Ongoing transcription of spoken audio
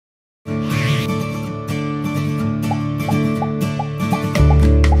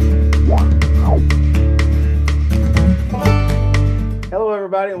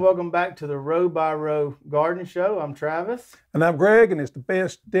everybody, and welcome back to the Row by Row Garden Show. I'm Travis. And I'm Greg, and it's the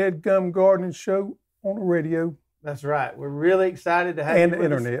best dead gum gardening show on the radio. That's right. We're really excited to have you and with the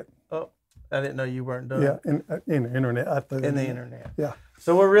internet. us. Oh, I didn't know you weren't done. Yeah, in the internet. In the internet. Yeah.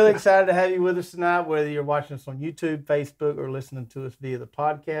 So we're really excited to have you with us tonight, whether you're watching us on YouTube, Facebook, or listening to us via the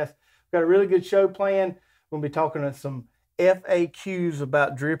podcast. We've got a really good show planned. We're going to be talking to some FAQs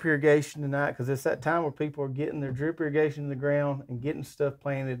about drip irrigation tonight, because it's that time where people are getting their drip irrigation in the ground and getting stuff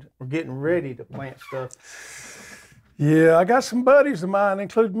planted or getting ready to plant stuff. Yeah, I got some buddies of mine,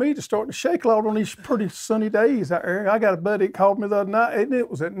 including me, to start to shake a lot on these pretty sunny days out there. I got a buddy that called me the other night, and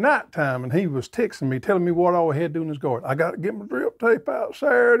it was at nighttime, and he was texting me, telling me what all I had to do in his garden. I got to get my drip tape out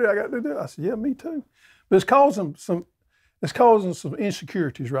Saturday. I got to do that. I said, yeah, me too. But it's causing some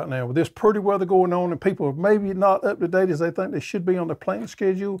insecurities right now with this pretty weather going on, and people are maybe not up to date as they think they should be on their planting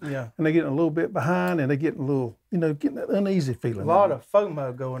schedule. Yeah. And they're getting a little bit behind, and they're getting a little, getting that uneasy feeling. A lot of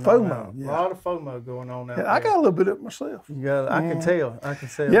FOMO going on. Now. Yeah. A lot of FOMO going on out there. I got a little bit of it myself. You got, I can tell. I can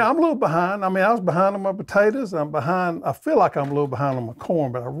tell. Yeah, I'm a little behind. I mean, I was behind on my potatoes. I'm behind. I feel like I'm a little behind on my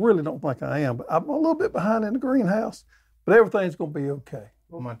corn, but I really don't think I am. But I'm a little bit behind in the greenhouse. But everything's going to be okay.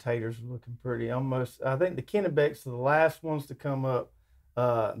 Well, my taters are looking pretty. Almost, I think the Kennebecks are the last ones to come up.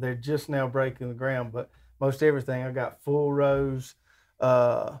 They're just now breaking the ground, but most everything, I got full rows,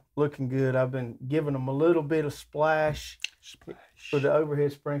 looking good. I've been giving them a little bit of splash with the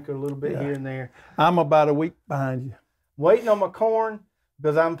overhead sprinkler, a little bit here and there. I'm about a week behind you. Waiting on my corn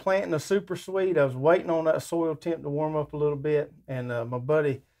because I'm planting a super sweet. I was waiting on that soil temp to warm up a little bit, and my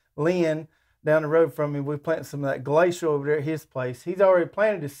buddy Lynn down the road from me, we planted some of that glacial over there at his place. He's already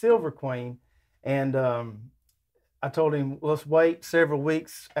planted his Silver Queen, and I told him, let's wait several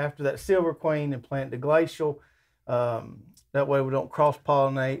weeks after that Silver Queen and plant the glacial. That way we don't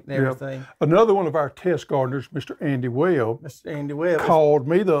cross-pollinate and everything. Yep. Another one of our test gardeners, Mr. Andy Webb, called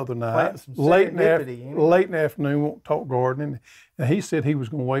me the other night, late in the afternoon, won't talk gardening, and he said he was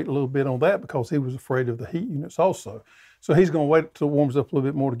going to wait a little bit on that because he was afraid of the heat units also. So he's going to wait until it warms up a little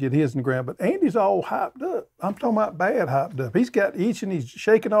bit more to get his in the ground. But Andy's all hyped up. I'm talking about bad hyped up. He's got itching. He's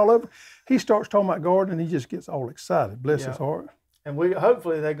shaking all over. He starts talking about gardening. He just gets all excited. Bless his heart. And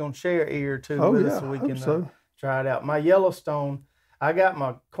hopefully they're going to share a ear or two with us so we can try it out. My Yellowstone, I got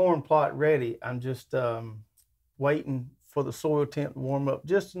my corn plot ready. I'm just waiting for the soil temp to warm up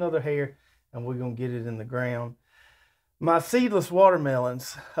just another hair, and we're going to get it in the ground. My seedless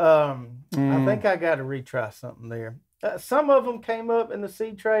watermelons, I think I got to retry something there. Some of them came up in the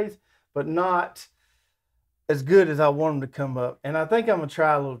seed trays, but not as good as I want them to come up. And I think I'm going to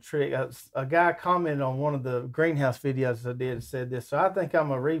try a little trick. A guy commented on one of the greenhouse videos I did and said this. So I think I'm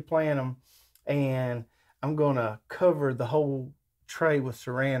going to replant them, and I'm going to cover the whole tray with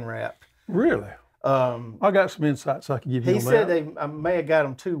saran wrap. Really? I got some insights I can give you on that. He said I may have got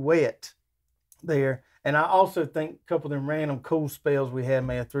them too wet there. And I also think a couple of them random cool spells we had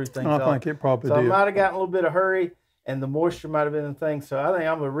may have threw things off. I think it probably did. So I might have gotten a little bit of hurry, and the moisture might have been the thing. So I think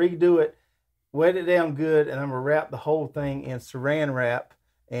I'm going to redo it, wet it down good, and I'm going to wrap the whole thing in saran wrap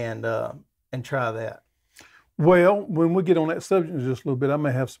and try that. Well, when we get on that subject in just a little bit, I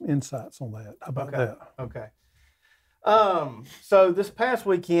may have some insights on that. How about that? Okay. So this past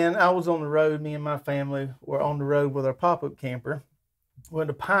weekend, I was on the road. Me and my family were on the road with our pop-up camper. Went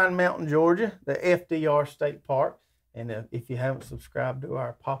to Pine Mountain, Georgia, the FDR State Park. And if you haven't subscribed to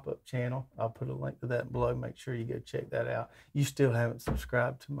our pop-up channel, I'll put a link to that below. Make sure you go check that out. You still haven't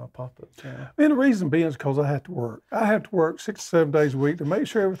subscribed to my pop-up channel. And the reason being is because I have to work. I have to work 6 to 7 days a week to make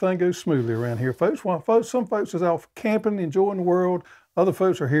sure everything goes smoothly around here. Some folks is out camping, enjoying the world. Other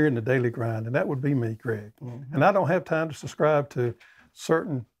folks are here in the daily grind, and that would be me, Greg. Mm-hmm. And I don't have time to subscribe to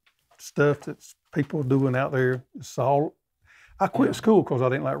certain stuff that people are doing out there. I quit school because I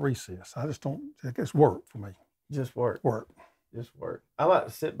didn't like recess. I just don't, it's work for me. Just work. Just work. I like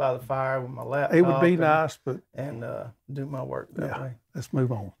to sit by the fire with my laptop. It would be nice, but... And do my work that way. Let's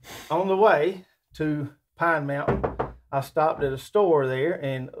move on. On the way to Pine Mountain, I stopped at a store there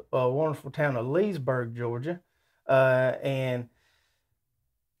in a wonderful town of Leesburg, Georgia. And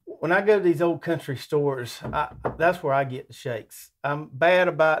when I go to these old country stores, that's where I get the shakes. I'm bad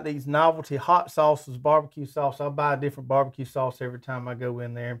about these novelty hot sauces, barbecue sauce. I buy a different barbecue sauce every time I go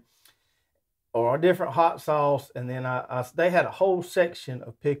in there, or a different hot sauce. And then they had a whole section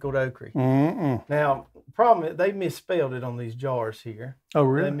of pickled okra. Now, the problem is they misspelled it on these jars here. Oh,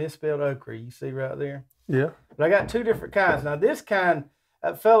 really? They misspelled okra. You see right there? Yeah. But I got 2 different kinds. Now, this kind,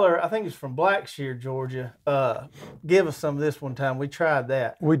 that fella, I think it's from Blackshear, Georgia, give us some of this one time. We tried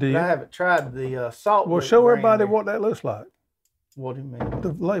that. We did. But I haven't tried the salt. Well, show everybody what that looks like. What do you mean?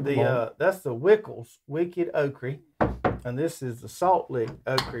 The label. That's the Wickles Wicked Okra. and this is the Salt Lick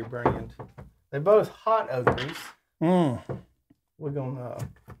Okra brand. They're both hot okras. We're gonna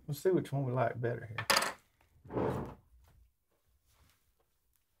let's see which one we like better here.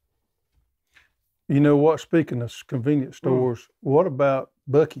 You know what? Speaking of convenience stores, what about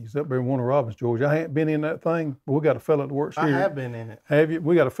Buc-ee's up there in Warner Robins, Georgia? I ain't been in that thing, but we got a fella that works here. I have been in it. Have you?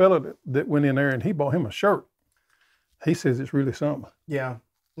 We got a fella that went in there and he bought him a shirt. He says it's really something. Yeah.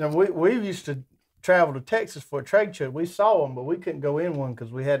 Now we used to travel to Texas for a trade show. We saw them, but we couldn't go in one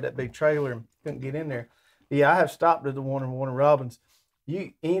because we had that big trailer and couldn't get in there. Yeah, I have stopped at the one in Warner Robins.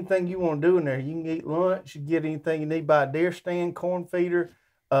 Anything you want to do in there, you can eat lunch, you get anything you need, buy a deer stand, corn feeder.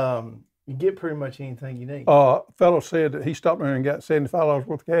 You get pretty much anything you need. A fellow said that he stopped there and got $75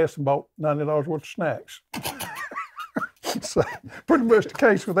 worth of gas and bought $90 worth of snacks. So pretty much the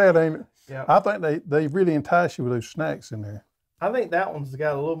case with that, ain't it? Yeah. I think they really entice you with those snacks in there. I think that one's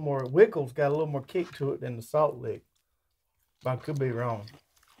got a little more, Wickles got a little more kick to it than the Salt Lick. I could be wrong.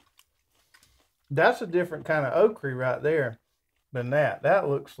 That's a different kind of okra right there than that. That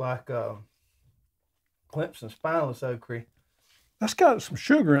looks like Clemson spineless okra. That's got some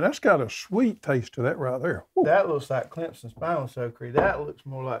sugar in it. That's got a sweet taste to that right there. Woo. That looks like Clemson spineless okra. That looks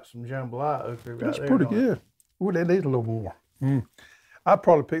more like some jambalaya okra right there. That's pretty good. Ooh, they need a little more. I'd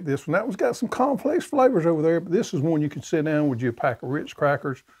probably pick this one. That one's got some complex flavors over there, but this is one you can sit down with you a pack of Ritz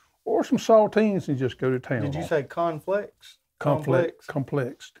crackers or some saltines and just go to town. Did you say complex? Complex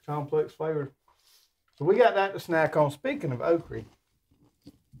flavors. So we got that to snack on. Speaking of okra,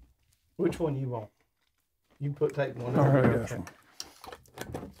 which one you want? You take one. All right, yes.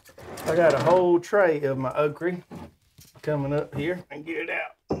 I got a whole tray of my okra coming up here and get it out.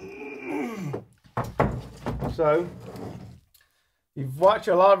 So, you've watched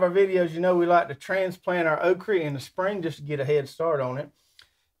a lot of our videos, you know we like to transplant our okra in the spring just to get a head start on it.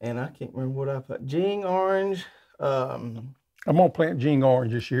 And I can't remember what I put. Jing orange. I'm going to plant Jing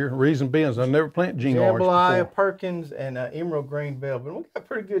orange this year. Reason being is I never planted Jing orange before. Jambalaya, Perkins, and emerald green velvet. And we got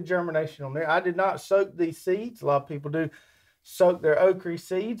pretty good germination on there. I did not soak these seeds. A lot of people do soak their okra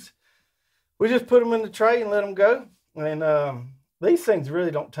seeds. We just put them in the tray and let them go. And these things really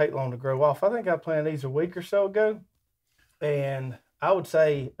don't take long to grow off. I think I planted these a week or so ago. And I would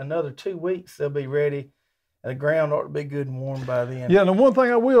say another 2 weeks, they'll be ready. And the ground ought to be good and warm by then. Yeah, and the one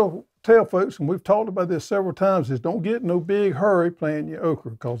thing I will tell folks, and we've talked about this several times, is don't get in no big hurry planting your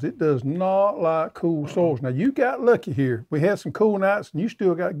okra because it does not like cool soils. Now, you got lucky here. We had some cool nights, and you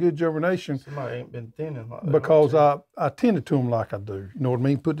still got good germination. Somebody ain't been thinning like that. Because I tended to them like I do. You know what I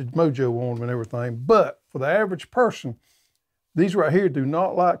mean? Put the mojo on them and everything. But for the average person, these right here do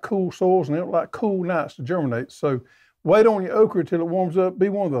not like cool soils, and they don't like cool nights to germinate. So wait on your okra till it warms up. Be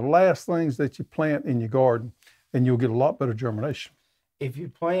one of the last things that you plant in your garden, and you'll get a lot better germination. If you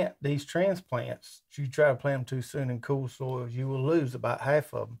plant these transplants, you try to plant them too soon in cool soils, you will lose about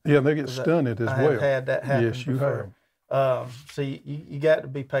half of them. Yeah, they get stunted as well. I've had that happen Yes, you before. have. So you got to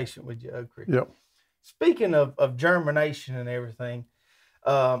be patient with your okra. Yep. Speaking of germination and everything,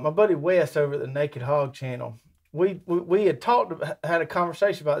 my buddy Wes over at the Naked Hog channel, we had had a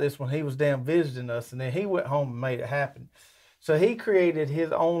conversation about this when he was down visiting us, and then he went home and made it happen. So he created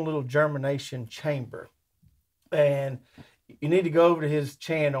his own little germination chamber. And you need to go over to his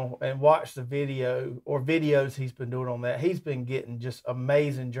channel and watch the video or videos he's been doing on that. He's been getting just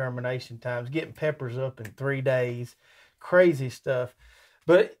amazing germination times, getting peppers up in 3 days, crazy stuff.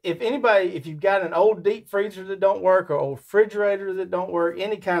 But if you've got an old deep freezer that don't work or old refrigerator that don't work,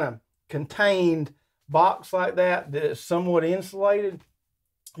 any kind of contained box like that that is somewhat insulated,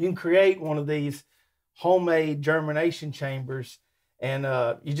 you can create one of these homemade germination chambers. And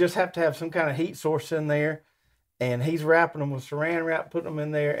you just have to have some kind of heat source in there. And he's wrapping them with saran wrap, putting them in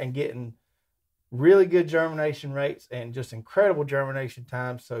there and getting really good germination rates and just incredible germination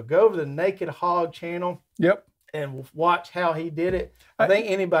times. So go over to the Naked Hog channel. Yep. And watch how he did it. I think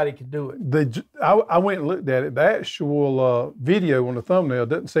anybody could do it. I went and looked at it. The actual video on the thumbnail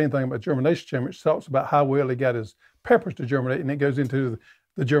doesn't say anything about germination chamber. It talks about how well he got his peppers to germinate, and it goes into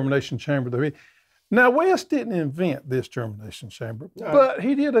the germination chamber. Now, Wes didn't invent this germination chamber, but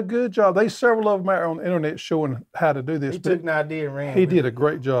he did a good job. There's several of them out on the internet showing how to do this. He took an idea and ran. He did a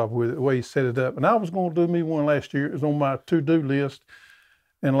great job with it, the way he set it up. And I was going to do me one last year. It was on my to-do list,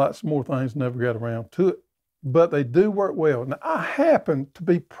 and lots more things, never got around to it. But they do work well. Now, I happen to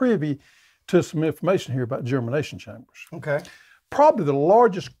be privy to some information here about germination chambers. Okay. Probably the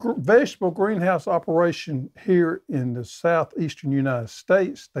largest vegetable greenhouse operation here in the southeastern United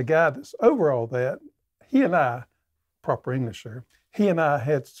States. The guy that's over all that, he and I, proper English there, he and I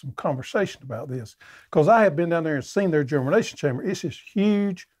had some conversation about this because I have been down there and seen their germination chamber. It's this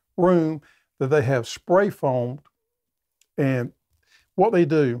huge room that they have spray foamed And what they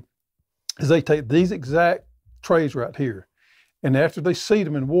do is they take these exact trays right here, and after they seed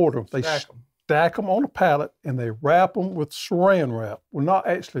them and water them, they stack them on a pallet, and they wrap them with saran wrap. Well, not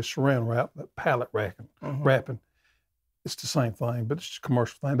actually saran wrap, but pallet wrapping. It's the same thing, but it's a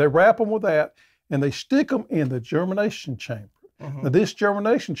commercial thing. They wrap them with that, and they stick them in the germination chamber. Now, this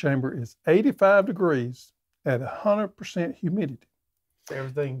germination chamber is 85 degrees at 100% humidity.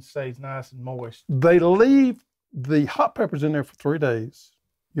 Everything stays nice and moist. They leave the hot peppers in there for 3 days.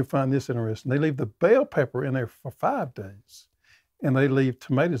 You'll find this interesting. They leave the bell pepper in there for 5 days, and they leave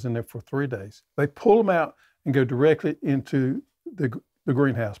tomatoes in there for 3 days. They pull them out and go directly into the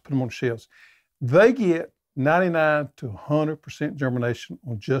greenhouse, put them on the shelves. They get 99 to 100% germination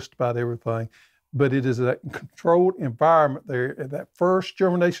on just about everything, but it is a controlled environment there at that first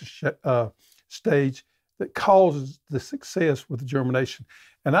germination stage that causes the success with the germination.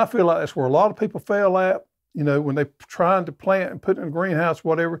 And I feel like that's where a lot of people fail at. You know, when they're trying to plant and put it in a greenhouse,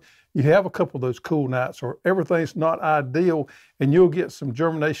 whatever, you have a couple of those cool nights or everything's not ideal, and you'll get some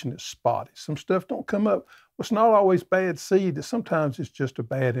germination that's spotty. Some stuff don't come up. Well, it's not always bad seed. Sometimes it's just a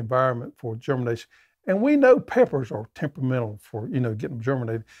bad environment for germination. And we know peppers are temperamental for, you know, getting them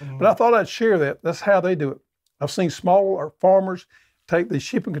germinated. But I thought I'd share that. That's how they do it. I've seen smaller farmers take these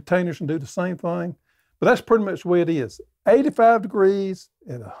shipping containers and do the same thing. But that's pretty much the way it is. 85 degrees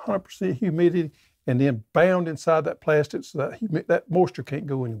at 100% humidity, and then bound inside that plastic so that that moisture can't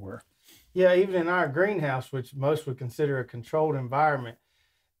go anywhere. Yeah, even in our greenhouse, which most would consider a controlled environment,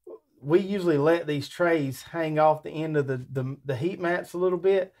 we usually let these trays hang off the end of the heat mats a little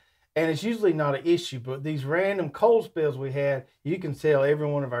bit, and it's usually not an issue. But these random cold spells we had, you can tell every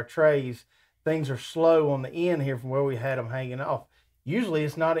one of our trays, things are slow on the end here from where we had them hanging off. Usually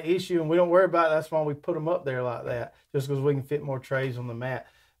it's not an issue, and we don't worry about it. That's why we put them up there like that, just because we can fit more trays on the mat.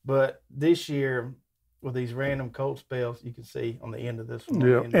 But this year, with these random cold spells, you can see on the end of this one.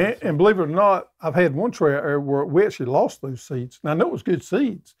 Yeah, and believe it or not, I've had one tray out there where we actually lost those seeds. Now, I know it was good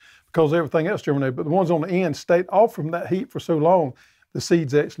seeds because everything else germinated, but the ones on the end stayed off from that heat for so long, the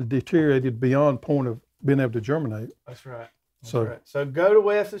seeds actually deteriorated beyond point of being able to germinate. That's right. So go to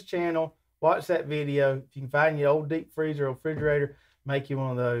Wes's channel, watch that video. If you can find your old deep freezer or refrigerator, make you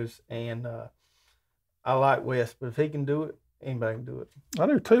one of those. And I like Wes, but if he can do it, anybody can do it. I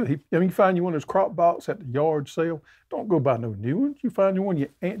do too. You find you one of those crop boxes at the yard sale. Don't go buy no new ones. You find you one your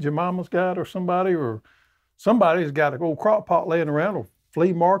Aunt Jemima's got or somebody's got an old crock pot laying around or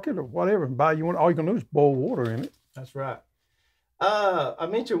flea market or whatever and buy you one. All you're going to do is boil water in it. That's right. I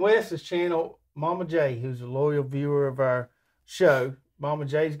mentioned Wes's channel, Mama J, who's a loyal viewer of our show. Mama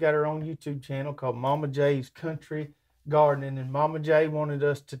J's got her own YouTube channel called Mama J's Country Gardening, and Mama J wanted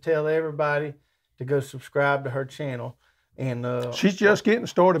us to tell everybody to go subscribe to her channel. And she's just getting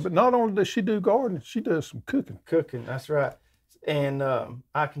started, but not only does she do gardening, she does some cooking. Cooking, that's right. And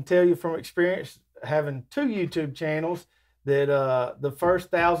I can tell you from experience, having 2 YouTube channels, that the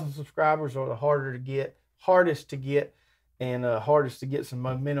first 1,000 subscribers are the hardest to get, and hardest to get some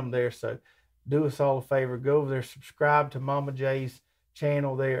momentum there. So do us all a favor, go over there, subscribe to Mama J's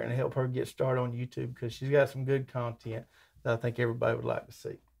channel there, and help her get started on YouTube, because she's got some good content that I think everybody would like to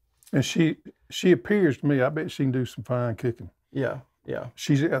see. And she appears to me, I bet she can do some fine cooking. Yeah.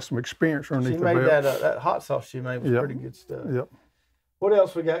 She's got some experience underneath her belt. She made that hot sauce she made was pretty good stuff. Yep. What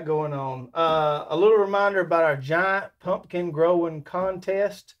else we got going on? A little reminder about our giant pumpkin growing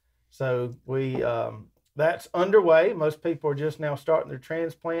contest. So that's underway. Most people are just now starting their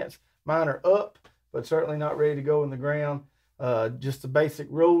transplants. Mine are up, but certainly not ready to go in the ground. Just the basic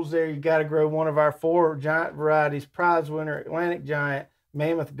rules there. You got to grow one of our 4 giant varieties: prize winner, Atlantic Giant,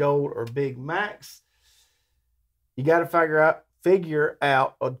 Mammoth Gold, or Big Max. You got to figure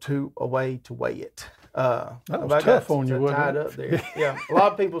out a way to weigh it. That was tough on you, wasn't it? Tied up there. Yeah. A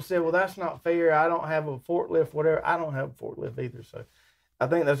lot of people said, well, that's not fair. I don't have a forklift, whatever. I don't have a forklift either. So I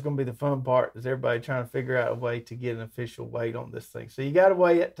think that's going to be the fun part, is everybody trying to figure out a way to get an official weight on this thing. So you got to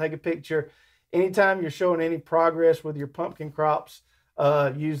weigh it, take a picture. Anytime you're showing any progress with your pumpkin crops,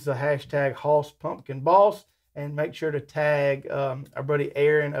 use the hashtag HossPumpkinBoss, and make sure to tag our buddy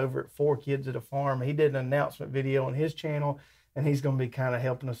Aaron over at 4 Kids at a Farm. He did an announcement video on his channel, and he's going to be kind of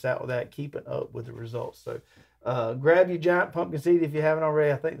helping us out with that, keeping up with the results. So grab your giant pumpkin seed if you haven't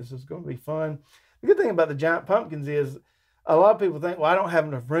already. I think this is going to be fun. The good thing about the giant pumpkins is a lot of people think, well, I don't have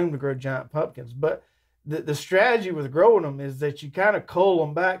enough room to grow giant pumpkins. But the strategy with growing them is that you kind of cull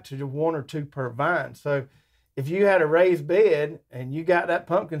them back to 1 or 2 per vine. So if you had a raised bed and you got that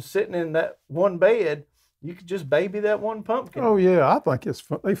pumpkin sitting in that one bed, you could just baby that one pumpkin. Oh yeah, I think it's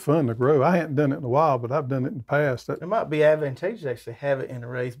fun. They're fun to grow. I hadn't done it in a while, but I've done it in the past. It might be advantageous to actually have it in a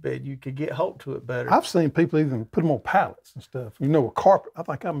raised bed. You could get hold to it better. I've seen people even put them on pallets and stuff. You know, a carpet. I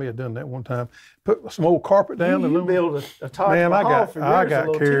think I may have done that one time. Put some old carpet down. You build a Taj Man, Mahal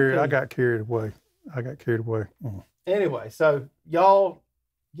I got carried away. Anyway, so y'all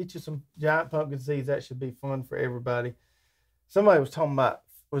get you some giant pumpkin seeds. That should be fun for everybody. Somebody was talking about,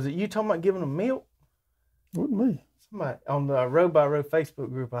 was it you talking about giving them milk? Wasn't me. Somebody on the Row by Row Facebook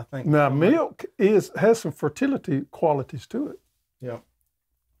group, I think. Now, milk has some fertility qualities to it. Yeah.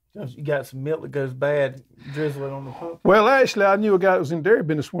 You got some milk that goes bad, drizzle it on the pumpkin. Well, actually, I knew a guy that was in dairy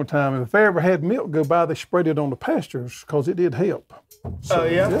business one time, and if they ever had milk go by, they sprayed it on the pastures because it did help. So, oh,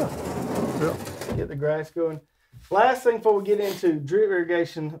 yeah? Yeah. Get the grass going. Last thing before we get into drip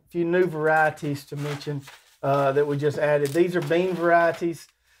irrigation, a few new varieties to mention that we just added. These are bean varieties.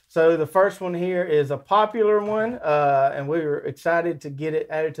 So the first one here is a popular one, and we were excited to get it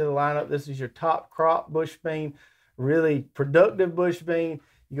added to the lineup. This is your top crop bush bean, really productive bush bean.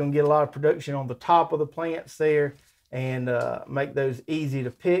 You're going to get a lot of production on the top of the plants there and make those easy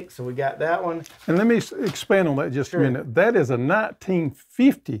to pick. So we got that one. And let me expand on that just a minute. That is a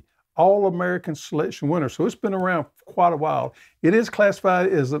 1950 All-American Selection winner, so it's been around for quite a while. It is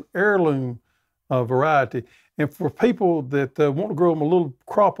classified as an heirloom variety. And for people that want to grow them a little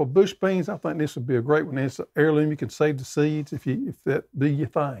crop of bush beans, I think this would be a great one. It's an heirloom. You can save the seeds if that be your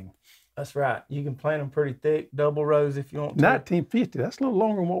thing. That's right. You can plant them pretty thick, double rows if you want to. 1950. That's a little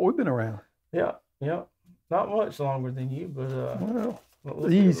longer than what we've been around. Yeah, yeah. Not much longer than you, but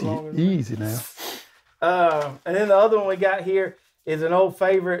well, easy now. And then the other one we got here is an old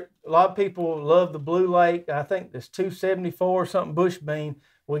favorite. A lot of people love the Blue Lake. I think this 274 or something bush bean.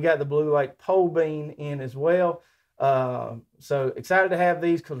 We got the Blue Lake pole bean in as well. So excited to have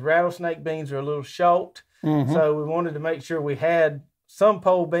these because rattlesnake beans are a little short. Mm-hmm. So we wanted to make sure we had some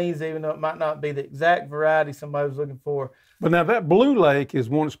pole beans, even though it might not be the exact variety somebody was looking for. But now that Blue Lake is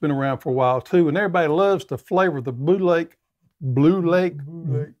one that's been around for a while too, and everybody loves to flavor the Blue Lake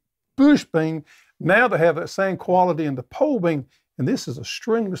bush bean. Now they have that same quality in the pole bean, and this is a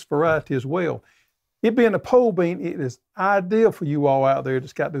stringless variety as well. It being a pole bean, it is ideal for you all out there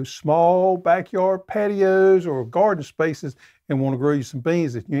that's got those small backyard patios or garden spaces and want to grow you some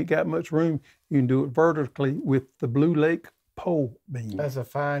beans. If you ain't got much room, you can do it vertically with the Blue Lake pole bean. That's a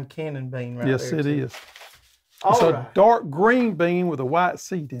fine cannon bean right yes, there. Yes, it is. It's a dark green bean with a white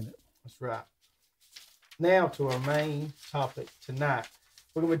seed in it. That's right. Now to our main topic tonight.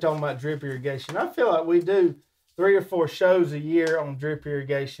 We're going to be talking about drip irrigation. I feel like we do 3 or 4 shows a year on drip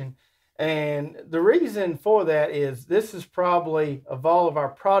irrigation. And the reason for that is this is probably, of all of our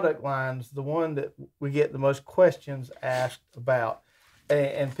product lines, the one that we get the most questions asked about.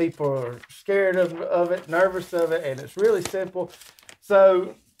 And people are scared of it, nervous of it, and it's really simple.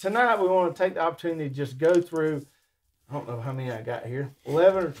 So tonight we want to take the opportunity to just go through, I don't know how many I got here,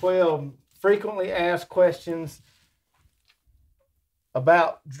 11 or 12 frequently asked questions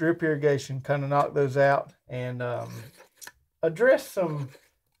about drip irrigation, kind of knock those out and address some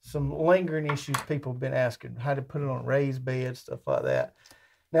lingering issues people have been asking, how to put it on raised beds, stuff like that.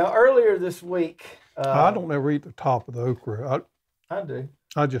 Now, earlier this week... I don't ever eat the top of the okra. I do.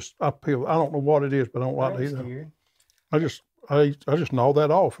 I peel. I don't know what it is, but I don't like to eat it. I just gnaw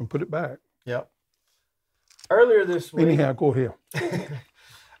that off and put it back. Yep. Earlier this week... Anyhow, go ahead.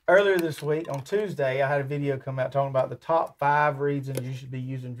 Earlier this week, on Tuesday, I had a video come out talking about the top 5 reasons you should be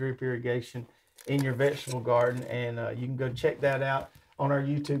using drip irrigation in your vegetable garden, and you can go check that out on our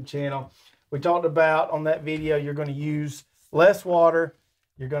YouTube channel. We talked about on that video, you're going to use less water.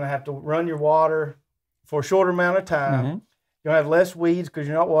 You're going to have to run your water for a shorter amount of time. Mm-hmm. You're going to have less weeds because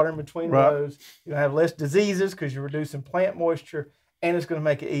you're not watering between rows. You're going to have less diseases because you're reducing plant moisture, and it's going to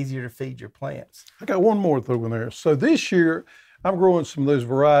make it easier to feed your plants. I got one more though in there. So this year, I'm growing some of those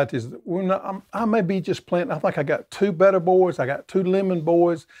varieties. I may be just planting, I think I got 2 better boys. I got 2 lemon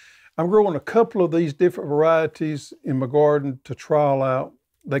boys. I'm growing a couple of these different varieties in my garden to trial out.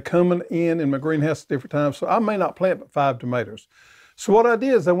 They're coming in my greenhouse at different times, so I may not plant but 5 tomatoes. So what I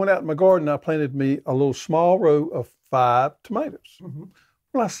did is I went out in my garden and I planted me a little small row of 5 tomatoes. Mm-hmm.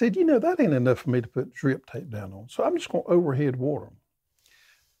 Well, I said, that ain't enough for me to put drip tape down on, so I'm just going to overhead water them.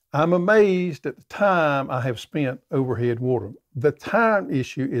 I'm amazed at the time I have spent overhead watering. The time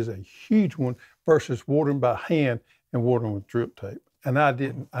issue is a huge one versus watering by hand and watering with drip tape. And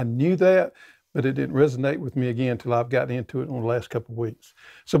I knew that, but it didn't resonate with me again until I've gotten into it in the last couple of weeks.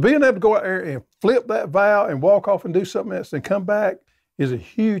 So being able to go out there and flip that valve and walk off and do something else and come back is a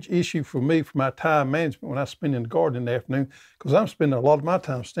huge issue for me for my time management when I spend in the garden in the afternoon, because I'm spending a lot of my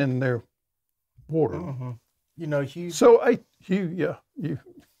time standing there water. Mm-hmm. You know Hugh? So, Hugh, yeah,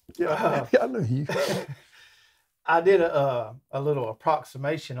 I know Hugh. I did a little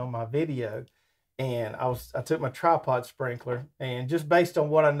approximation on my video, and I took my tripod sprinkler, and just based on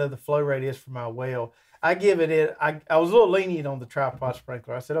what I know the flow rate is for my well, I was a little lenient on the tripod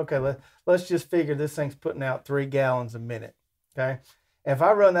sprinkler. I said, okay, let's just figure this thing's putting out 3 gallons a minute. Okay. And if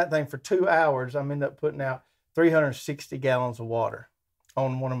I run that thing for 2 hours, I'm end up putting out 360 gallons of water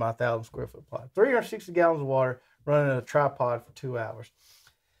on one of my 1,000 square foot plots. 360 gallons of water running a tripod for 2 hours.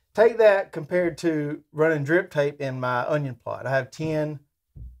 Take that compared to running drip tape in my onion plot. I have 10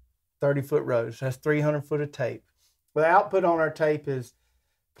 30-foot rows. That's 300 foot of tape. The output on our tape is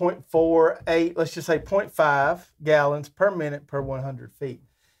 0.48, let's just say 0.5 gallons per minute per 100 feet.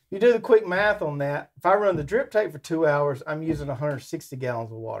 You do the quick math on that. If I run the drip tape for 2 hours, I'm using 160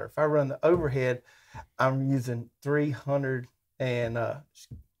 gallons of water. If I run the overhead, I'm using 300 and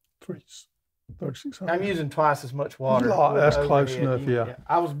 3,600. I'm using twice as much water. That's close enough, yeah.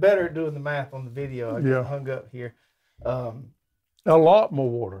 I was better at doing the math on the video. I got hung up here. A lot more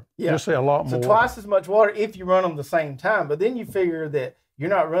water. Yeah. Just say a lot more. So twice as much water if you run them the same time. But then you figure that you're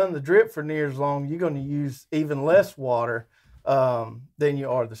not running the drip for near as long. You're going to use even less water than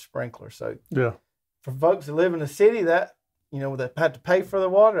you are the sprinkler. So yeah, for folks that live in the city, that that have to pay for the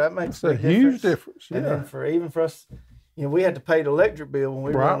water, that makes a huge difference. Yeah. And then even for us, we had to pay the electric bill when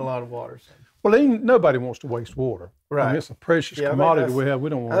we run a lot of water. So. Well, nobody wants to waste water. Right. I mean, it's a precious commodity we have. We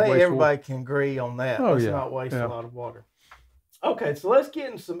don't want to waste water. I think everybody can agree on that. Let's not waste a lot of water. Okay, so let's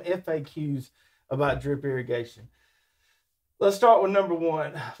get into some FAQs about drip irrigation. Let's start with number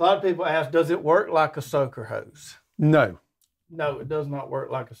 1. A lot of people ask, does it work like a soaker hose? No. No, it does not work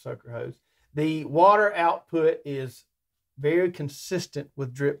like a soaker hose. The water output is very consistent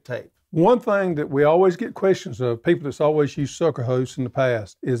with drip tape. One thing that we always get questions of, people that's always used sucker hose in the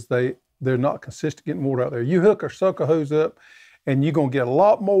past, is they're not consistent getting water out there. You hook a sucker hose up, and you're going to get a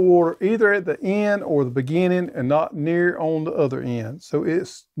lot more water either at the end or the beginning and not near on the other end. So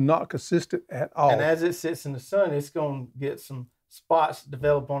it's not consistent at all. And as it sits in the sun, it's going to get some spots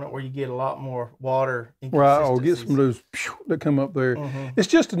develop on it where you get a lot more water. Right, or get some of those that come up there. Mm-hmm. It's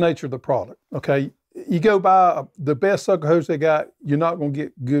just the nature of the product, okay? You go buy the best sucker hose they got, you're not going to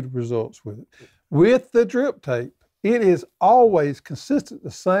get good results with it. With the drip tape, it is always consistent,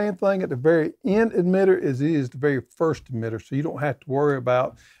 the same thing at the very end emitter as it is the very first emitter. So you don't have to worry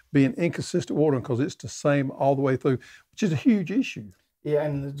about being inconsistent water because it's the same all the way through, which is a huge issue. Yeah,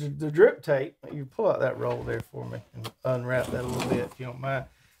 and the drip tape, you pull out that roll there for me and unwrap that a little bit if you don't mind.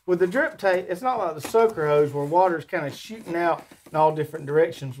 With the drip tape, it's not like the soaker hose where water's kind of shooting out in all different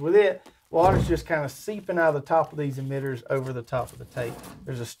directions. With it, water's just kind of seeping out of the top of these emitters over the top of the tape.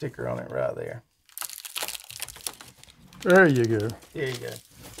 There's a sticker on it right there. There you go. There you go.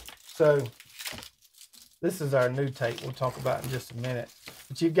 So this is our new tape we'll talk about in just a minute.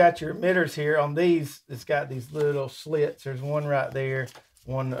 But you've got your emitters here. On these, it's got these little slits. There's one right there,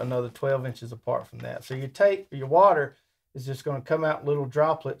 one another 12 inches apart from that. So your tape, your water is just going to come out in little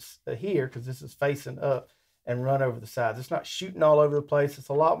droplets here because this is facing up and run over the sides. It's not shooting all over the place. It's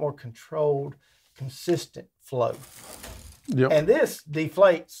a lot more controlled, consistent flow. Yep. And this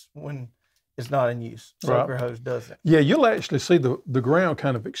deflates when it's not in use. Soaker hose doesn't. Yeah, you'll actually see the ground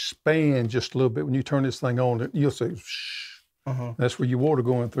kind of expand just a little bit when you turn this thing on. You'll see, shh. That's where your water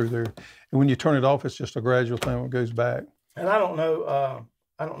going through there. And when you turn it off, it's just a gradual thing when it goes back. And I don't know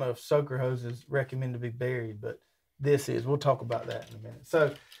if soaker hose is recommended to be buried, but this is. We'll talk about that in a minute.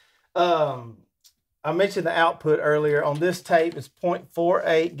 So I mentioned the output earlier. On this tape, it's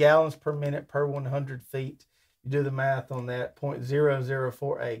 0.48 gallons per minute per 100 feet. You do the math on that,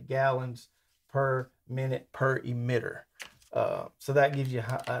 0.0048 gallons per minute per emitter. So that gives you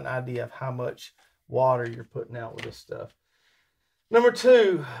an idea of how much water you're putting out with this stuff. Number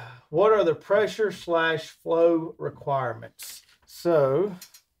 2, what are the pressure/flow requirements? So,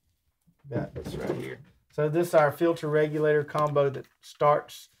 got this right here. So this is our filter regulator combo that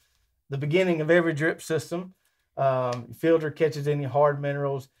starts the beginning of every drip system. Filter catches any hard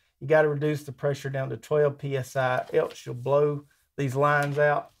minerals. You got to reduce the pressure down to 12 psi, else you'll blow these lines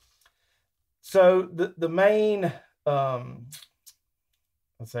out. So the main, let's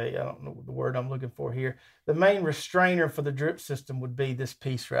say, I don't know the word I'm looking for here. The main restrainer for the drip system would be this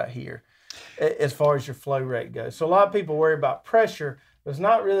piece right here, as far as your flow rate goes. So a lot of people worry about pressure. There's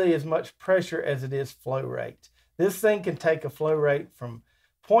not really as much pressure as it is flow rate. This thing can take a flow rate from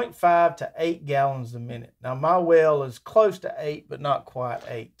 0.5 to 8 gallons a minute. Now, my well is close to 8, but not quite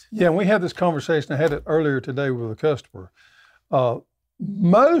 8. Yeah, and we had this conversation. I had it earlier today with a customer.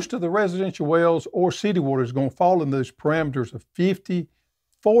 Most of the residential wells or city water is going to fall in those parameters of 50,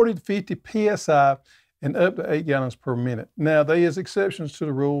 40 to 50 PSI and up to 8 gallons per minute. Now, there is exceptions to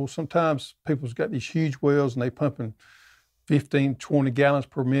the rule. Sometimes people's got these huge wells and they pumping 15, 20 gallons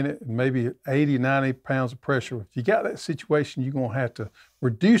per minute and maybe 80, 90 pounds of pressure. If you got that situation, you're going to have to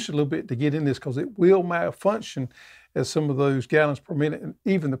reduce it a little bit to get in this because it will malfunction at some of those gallons per minute and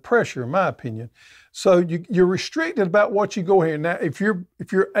even the pressure, in my opinion. So you're restricted about what you go here. Now, if you're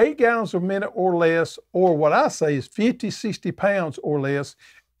 8 gallons a minute or less, or what I say is 50, 60 pounds or less,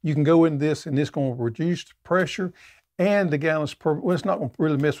 you can go in this and it's going to reduce the pressure and the gallons per, well, it's not going to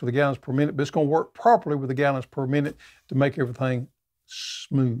really mess with the gallons per minute, but it's going to work properly with the gallons per minute to make everything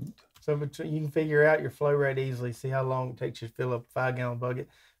smooth. So you can figure out your flow rate easily, see how long it takes you to fill up a 5-gallon bucket.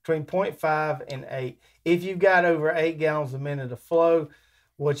 Between 0.5 and 8. If you've got over 8 gallons a minute of flow,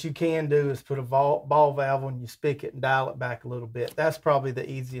 what you can do is put a ball valve on your spigot and dial it back a little bit. That's probably the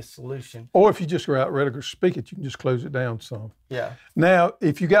easiest solution. Or if you just go out regular spigot, you can just close it down some. Yeah. Now,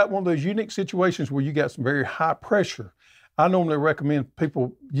 if you got one of those unique situations where you got some very high pressure, I normally recommend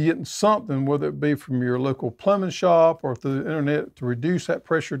people getting something, whether it be from your local plumbing shop or through the internet, to reduce that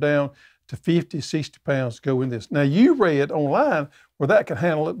pressure down to 50, 60 pounds to go in this. Now, you read online where that can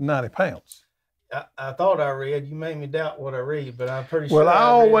handle up to 90 pounds. I thought I read. You made me doubt what I read, but I'm pretty sure. Well, I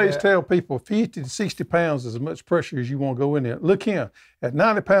always tell people 50 to 60 pounds is as much pressure as you want to go in there. Look here, at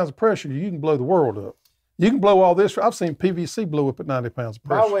 90 pounds of pressure, you can blow the world up. You can blow all this. I've seen PVC blow up at 90 pounds of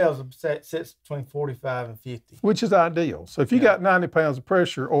pressure. My wells sits between 45 and 50. Which is ideal. So if you got 90 pounds of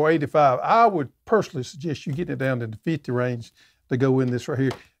pressure or 85, I would personally suggest you get it down to the 50 range to go in this right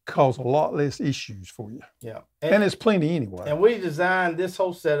here. Cause a lot less issues for you. Yeah. And it's plenty anyway. And we designed this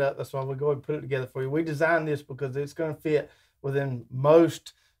whole setup, that's why we go ahead and put it together for you. We designed this because it's going to fit within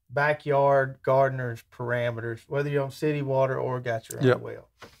most backyard gardeners' parameters, whether you're on city water or got your own well.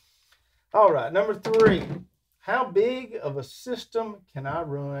 All right, number 3, how big of a system can I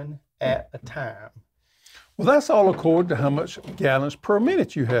run at a time? Well, that's all according to how much gallons per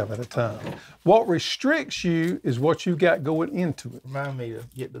minute you have at a time. What restricts you is what you got going into it. Remind me to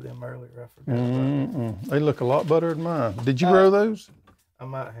get to them earlier. I forgot. They look a lot better than mine. Did you grow those? I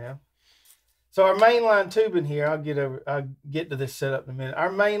might have. So our mainline tubing here, I'll get to this setup in a minute.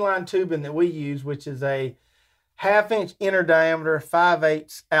 Our mainline tubing that we use, which is a 1/2-inch inner diameter,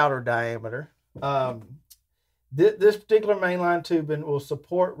 5/8 outer diameter. This particular mainline tubing will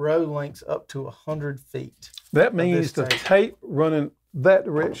support row lengths up to 100 feet. That means the tape running that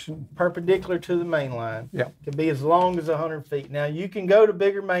direction, perpendicular to the main line, can be as long as 100 feet. Now, you can go to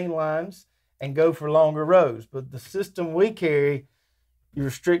bigger main lines and go for longer rows, but the system we carry, you're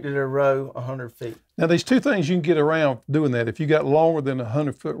restricted to a row 100 feet. Now, there's 2 things you can get around doing that. If you got longer than a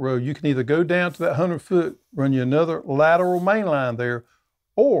 100-foot row, you can either go down to that 100-foot, run you another lateral main line there,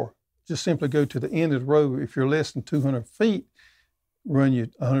 or just simply go to the end of the row. If you're less than 200 feet, run you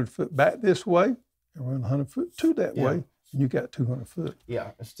 100 foot back this way and run 100 foot to that way, and you got 200 foot.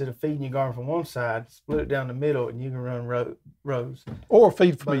 Yeah, instead of feeding your garden from one side, split it down the middle, and you can run rows. Or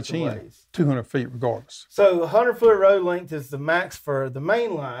feed from each end, 200 feet regardless. So 100-foot row length is the max for the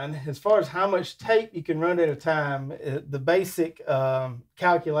main line. As far as how much tape you can run at a time, the basic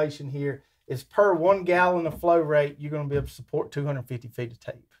calculation here is per 1 gallon of flow rate, you're going to be able to support 250 feet of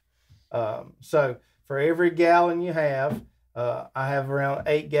tape. So for every gallon you have, I have around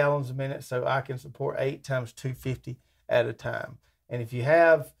 8 gallons a minute, so I can support 8 times 250 at a time. And if you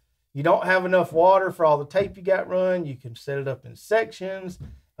don't have enough water for all the tape you got run, you can set it up in sections.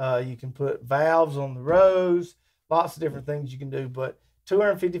 You can put valves on the rows, lots of different things you can do, but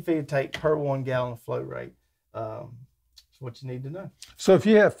 250 feet of tape per 1 gallon flow rate. That's what you need to know. So if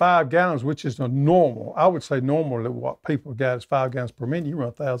you have 5 gallons, which is a normal, I would say normally what people got is 5 gallons per minute, you run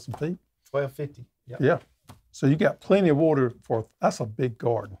 1,000 feet. 1,250. Yep. Yeah. So you got plenty of water that's a big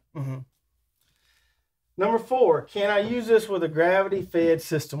garden. Mm-hmm. Number 4, can I use this with a gravity-fed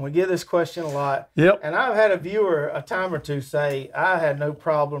system? We get this question a lot. Yep. And I've had a viewer a time or two say, I had no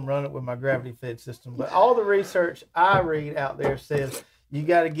problem running with my gravity-fed system. But all the research I read out there says you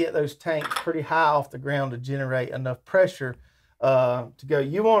got to get those tanks pretty high off the ground to generate enough pressure to go.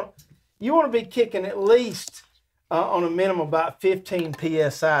 You want to be kicking at least on a minimum about 15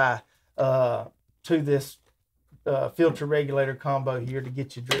 PSI to this filter regulator combo here to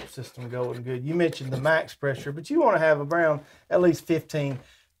get your drip system going good. You mentioned the max pressure, but you want to have around at least 15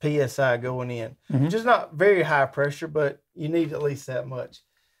 PSI going in. Mm-hmm. Just not very high pressure, but you need at least that much.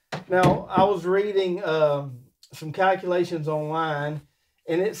 Now, I was reading some calculations online,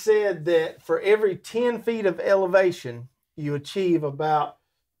 and it said that for every 10 feet of elevation, you achieve about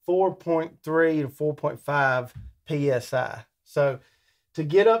 4.3 to 4.5 PSI. So to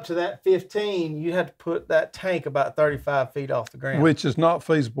get up to that 15, you have to put that tank about 35 feet off the ground. Which is not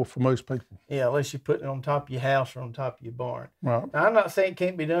feasible for most people. Yeah, unless you put it on top of your house or on top of your barn. Right. Now, I'm not saying it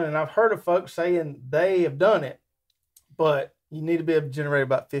can't be done, and I've heard of folks saying they have done it, but you need to be able to generate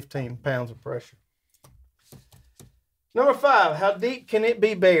about 15 pounds of pressure. Number 5, how deep can it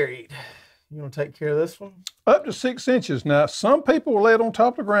be buried? You want to take care of this one? Up to 6 inches. Now, some people will lay it on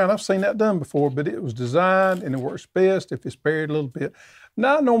top of the ground. I've seen that done before, but it was designed and it works best if it's buried a little bit.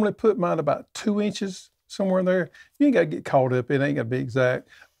 Now, I normally put mine about 2 inches, somewhere in there. You ain't got to get caught up. It ain't got to be exact.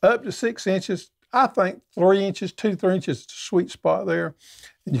 Up to 6 inches, I think 3 inches, 2 to 3 inches is a sweet spot there.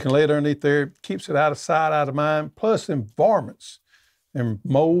 And you can lay it underneath there. Keeps it out of sight, out of mind. Plus, varmints and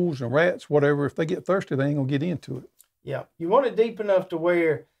moles and rats, whatever, if they get thirsty, they ain't going to get into it. Yeah. You want it deep enough to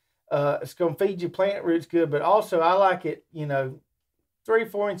where it's going to feed your plant roots good, but also I like it, 3 or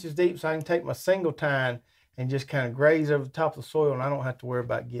 4 inches deep so I can take my single tine and just kind of graze over the top of the soil and I don't have to worry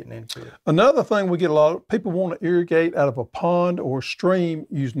about getting into it. Another thing we get a lot of people want to irrigate out of a pond or a stream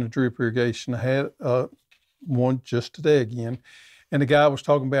using a drip irrigation. I had one just today again, and the guy was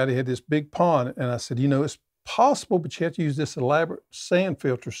talking about he had this big pond, and I said, it's possible, but you have to use this elaborate sand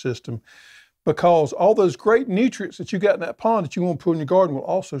filter system because all those great nutrients that you got in that pond that you want to put in your garden will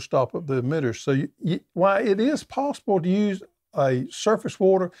also stop up the emitters. So while it is possible to use a surface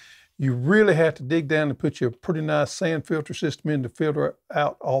water, you really have to dig down and put your pretty nice sand filter system in to filter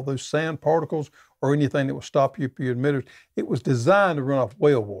out all those sand particles or anything that will stop you up your emitters. It was designed to run off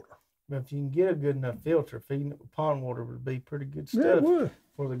well water. But if you can get a good enough filter, feeding it with pond water would be pretty good stuff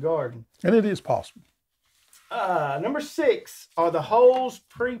for the garden. And it is possible. Number 6, are the holes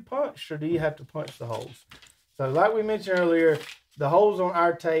pre-punched or do you have to punch the holes? So like we mentioned earlier, the holes on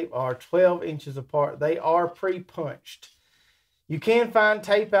our tape are 12 inches apart. They are pre-punched. You can find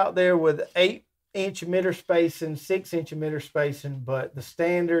tape out there with 8-inch emitter spacing, 6-inch emitter spacing, but the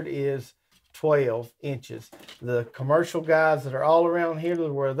standard is 12 inches. The commercial guys that are all around here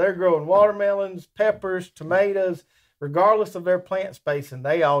where they're growing watermelons, peppers, tomatoes, regardless of their plant spacing,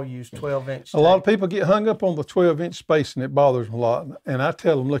 they all use 12-inch tape. A lot of people get hung up on the 12-inch spacing. It bothers them a lot. And I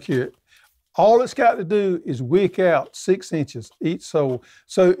tell them, look here, all it's got to do is wick out 6 inches each soil.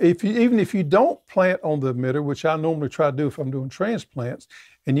 So even if you don't plant on the emitter, which I normally try to do if I'm doing transplants,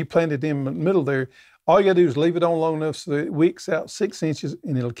 and you plant it in the middle there, all you got to do is leave it on long enough so it wicks out 6 inches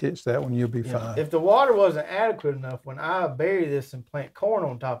and it'll catch that one. You'll be fine. If the water wasn't adequate enough, when I bury this and plant corn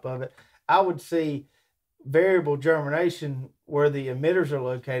on top of it, I would see variable germination where the emitters are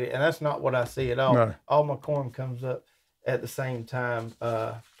located, and that's not what I see at all. No. All my corn comes up at the same time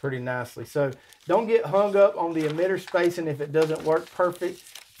pretty nicely. So don't get hung up on the emitter spacing if it doesn't work perfect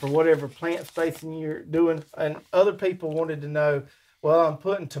for whatever plant spacing you're doing. And other people wanted to know, well, I'm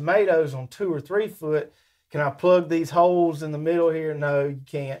putting tomatoes on 2 or 3 foot. Can I plug these holes in the middle here? No, you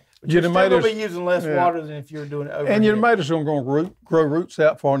can't. But you're still going to be using less water than if you were doing it over And here. your tomatoes are going to grow roots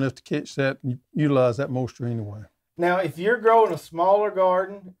out far enough to catch that and utilize that moisture anyway. Now, if you're growing a smaller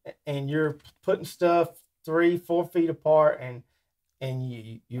garden and you're putting stuff 3-4 feet apart and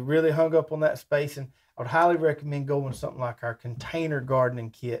you really hung up on that spacing, I would highly recommend going something like our container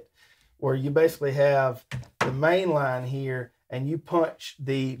gardening kit, where you basically have the main line here and you punch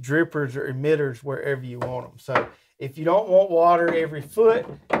the drippers or emitters wherever you want them. So if you don't want water every foot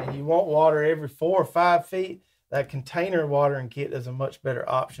and you want water every 4 or 5 feet, that container watering kit is a much better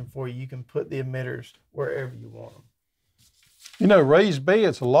option for you. You can put the emitters wherever you want them. Raised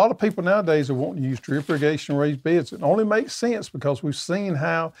beds, a lot of people nowadays are wanting to use drip irrigation raised beds. It only makes sense because we've seen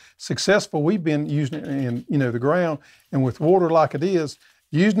how successful we've been using it in, the ground. And with water like it is,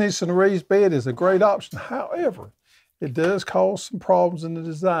 using this in a raised bed is a great option. However, it does cause some problems in the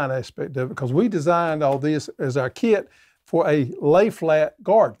design aspect of it because we designed all this as our kit for a lay flat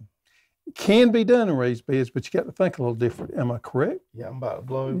garden. It can be done in raised beds, but you got to think a little different. Am I correct? Yeah, I'm about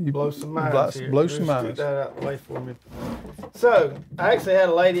to blow some minds here. Blow some minds. Get that out of the way for me. So I actually had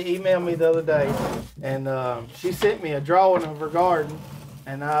a lady email me the other day, and she sent me a drawing of her garden,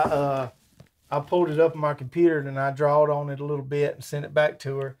 and I pulled it up on my computer and I drawed on it a little bit and sent it back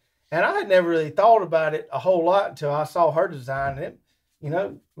to her. And I had never really thought about it a whole lot until I saw her design. And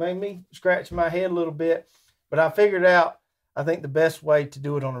it, made me scratch my head a little bit. But I figured out, I think, the best way to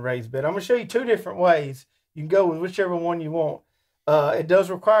do it on a raised bed. I'm going to show you 2 different ways. You can go with whichever one you want. It does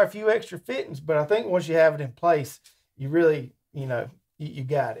require a few extra fittings, but I think once you have it in place, you really, you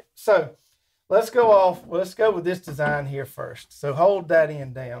got it. So let's go with this design here first. So hold that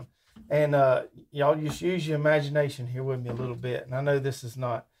end down. And y'all just use your imagination here with me a little bit. And I know this is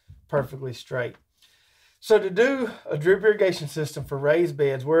not perfectly straight. So to do a drip irrigation system for raised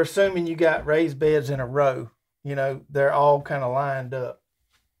beds, we're assuming you got raised beds in a row. They're all kind of lined up.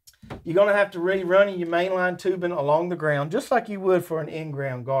 you're going to have to rerun your mainline tubing along the ground, just like you would for an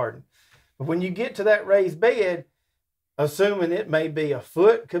in-ground garden. But when you get to that raised bed, assuming it may be a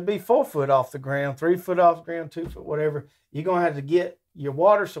foot, could be 4 foot off the ground, 3 foot off the ground, 2 foot, whatever, you're going to have to get your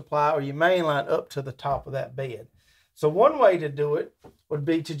water supply or your main line up to the top of that bed. So one way to do it would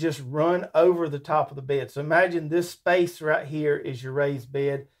be to just run over the top of the bed. So imagine this space right here is your raised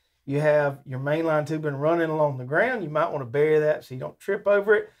bed. You have your mainline tubing running along the ground. You might want to bury that so you don't trip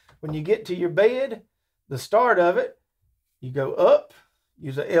over it. When you get to your bed, the start of it, you go up,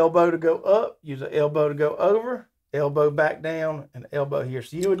 use an elbow to go up, use an elbow to go over, elbow back down, and elbow here.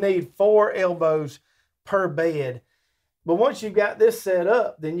 So you would need 4 elbows per bed. But once you've got this set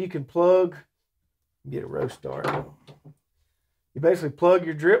up, then you can plug, get a row started. You basically plug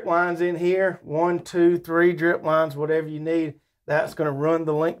your drip lines in here, 1, 2, 3 drip lines, whatever you need. That's going to run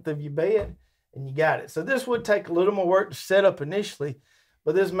the length of your bed, and you got it. So this would take a little more work to set up initially,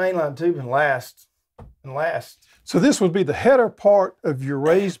 but this mainline tubing lasts and lasts. So this would be the header part of your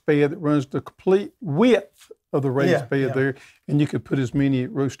raised bed that runs the complete width of the raised bed there, and you could put as many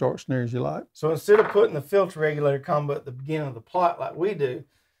row starts in there as you like. So instead of putting the filter regulator combo at the beginning of the plot like we do,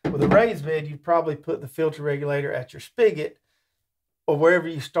 with a raised bed, you'd probably put the filter regulator at your spigot or wherever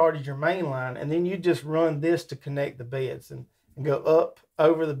you started your main line, and then you just run this to connect the beds and go up,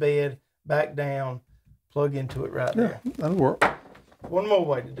 over the bed, back down, plug into it right there. That'll work. One more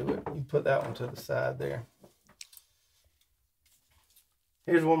way to do it. You put that one to the side there.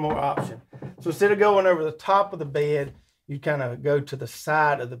 Here's one more option. So instead of going over the top of the bed, you kind of go to the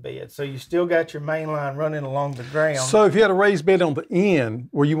side of the bed. So you still got your main line running along the ground. So if you had a raised bed on the end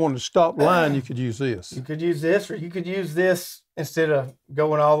where you wanted to stop line, you could use this. You could use this, or you could use this instead of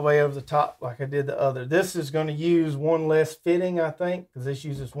going all the way over the top like I did the other. This is going to use one less fitting, I think, because this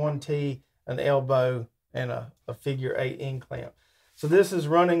uses 1 T, an elbow, and a figure 8 end clamp. So this is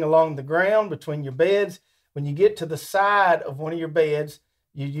running along the ground between your beds. When you get to the side of one of your beds,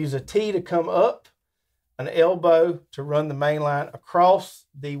 you use a T to come up, an elbow to run the main line across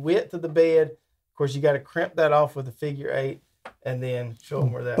the width of the bed. Of course, you got to crimp that off with a figure 8 and then show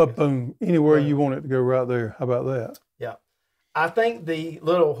them where that goes. Boom, anywhere you want it to go right there. How about that? Yeah. I think the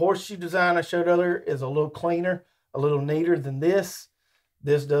little horseshoe design I showed earlier is a little cleaner, a little neater than this.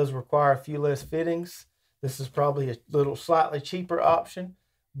 This does require a few less fittings. This is probably a little slightly cheaper option,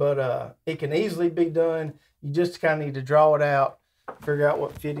 but it can easily be done. You just kind of need to draw it out, figure out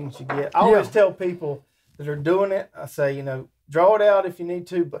what fittings you get. I always tell people that are doing it, I say, you know, draw it out if you need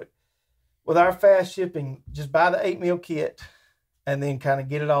to, but with our fast shipping, just buy the 8 mil kit and then kind of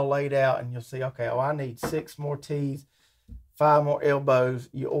get it all laid out, and you'll see, okay, oh, I need 6 more T's, 5 more elbows.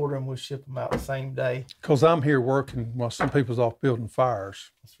 You order them, we'll ship them out the same day. Because I'm here working while some people's off building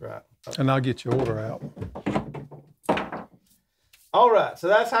fires. That's right. And I'll get your order out. All right, so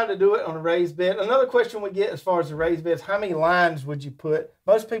that's how to do it on a raised bed. Another question we get as far as the raised beds, how many lines would you put?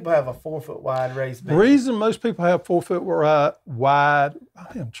 Most people have a 4 foot wide raised bed. The reason most people have 4 foot wide,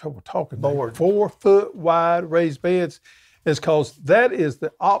 I have trouble talking. Board. 4 foot wide raised beds is because that is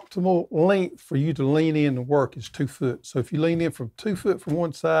the optimal length for you to lean in and work is 2 foot. So if you lean in from 2 foot from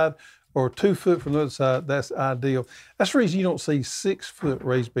one side or 2 foot from the other side, that's ideal. That's the reason you don't see 6 foot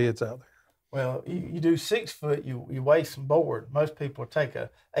raised beds out there. Well, you do 6 foot, you waste some board. Most people take a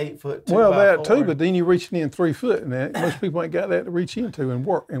 8 foot. Well, that too, but then you're reaching in 3 foot, and that most people ain't got that to reach into and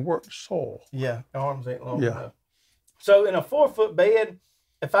work the soil. Yeah, arms ain't long enough. So in a 4 foot bed,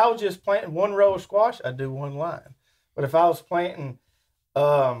 if I was just planting 1 row of squash, I'd do 1 line. But if I was planting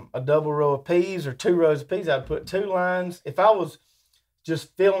a double row of peas or 2 rows of peas, I'd put 2 lines. If I was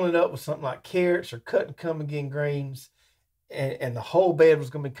just filling it up with something like carrots or cut and come again greens, and the whole bed was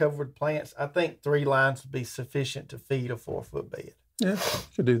going to be covered with plants, I think 3 lines would be sufficient to feed a 4 foot bed. Yeah,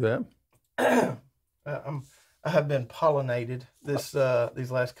 could do that. I have been pollinated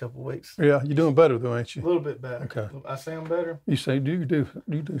these last couple of weeks. Yeah, you're doing better though, ain't you? A little bit better. Okay. I sound better? You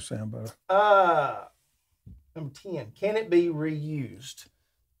do sound better. Number 10, can it be reused?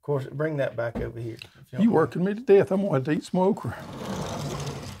 Of course, bring that back over here. You working me to death. I'm going to have to eat some okra.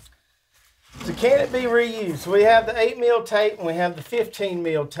 So can it be reused? So we have the 8 mil tape and we have the 15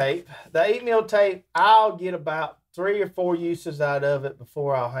 mil tape. The 8 mil tape, I'll get about 3 or 4 uses out of it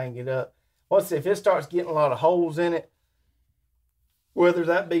before I'll hang it up. If it starts getting a lot of holes in it, whether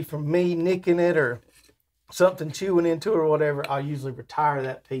that be from me nicking it or something chewing into it or whatever, I'll usually retire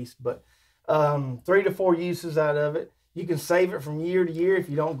that piece. But 3 to 4 uses out of it. You can save it from year to year if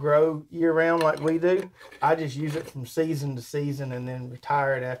you don't grow year round like we do. I just use it from season to season and then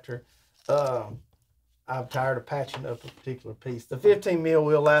retire it after I'm tired of patching up a particular piece. The 15 mil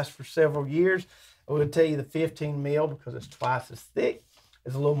will last for several years. I will tell you the 15 mil because it's twice as thick.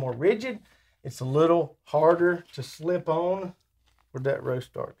 is a little more rigid. It's a little harder to slip on. Where'd that row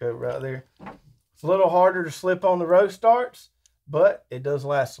start go? Right there. It's a little harder to slip on the row starts, but it does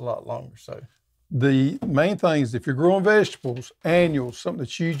last a lot longer. So the main thing is if you're growing vegetables, annuals, something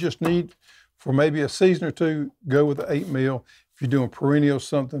that you just need for maybe a season or two, go with the 8 mil. If you're doing perennial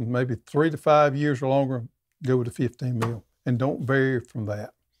something, maybe 3 to 5 years or longer, go with the 15 mil. And don't vary from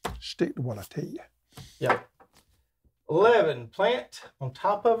that. Stick to what I tell you. Yeah. 11, plant on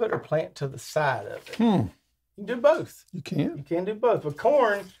top of it or plant to the side of it. You can do both. You can. You can do both. With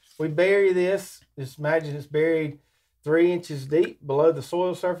corn, we bury this. Just imagine it's buried 3 inches deep below the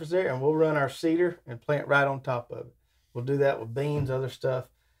soil surface there, and we'll run our seeder and plant right on top of it. We'll do that with beans, other stuff.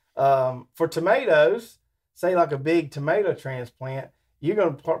 For tomatoes, say like a big tomato transplant, you're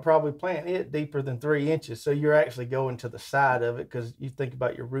going to probably plant it deeper than 3 inches. So you're actually going to the side of it because you think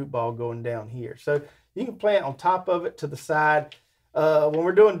about your root ball going down here. So you can plant on top of it to the side. When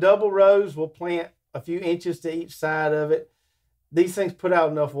we're doing double rows, we'll plant a few inches to each side of it. These things put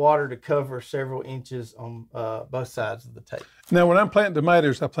out enough water to cover several inches on both sides of the tape. Now, when I'm planting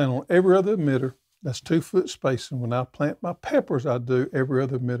tomatoes, I plant on every other emitter. That's 2 foot spacing. When I plant my peppers, I do every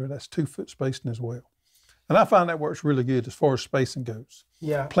other emitter. That's 2 foot spacing as well. And I find that works really good as far as spacing goes.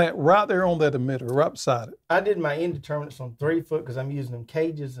 Yeah. Plant right there on that emitter, right beside it. I did my indeterminates on 3 foot because I'm using them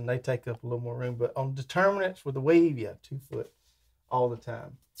cages and they take up a little more room. But on determinates with the weave, yeah, 2 foot all the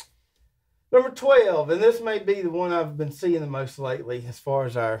time. Number 12, and this may be the one I've been seeing the most lately as far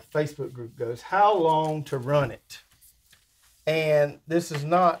as our Facebook group goes, how long to run it? And this is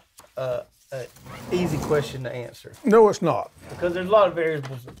not an easy question to answer. No, it's not. Because there's a lot of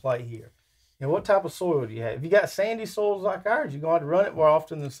variables at play here. You know, what type of soil do you have? If you got sandy soils like ours, you're going to have to run it more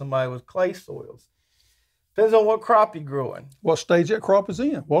often than somebody with clay soils. Depends on what crop you're growing. What stage that crop is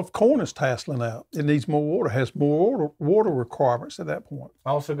in. Well, if corn is tasseling out, it needs more water, has more water requirements at that point.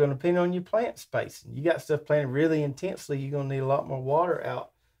 Also going to depend on your plant spacing. You got stuff planted really intensely, you're going to need a lot more water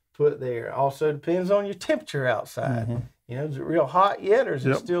output there. Also depends on your temperature outside. You know, is it real hot yet, or is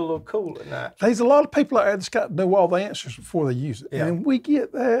it still a little cool at night? There's a lot of people out there that's got to know all the answers before they use it. Yeah. And we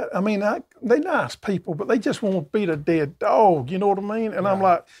get that. I mean, they're nice people, but they just want to beat a dead dog, you know what I mean? And I'm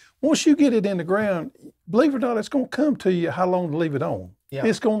like, once you get it in the ground, believe it or not, it's going to come to you how long to leave it on. Yeah.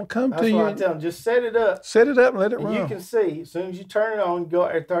 It's going to come to you. That's what I tell them. Just set it up. Set it up and let it run. You can see, as soon as you turn it on, go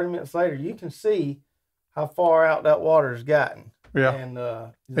out there 30 minutes later, you can see how far out that water's gotten. Yeah. And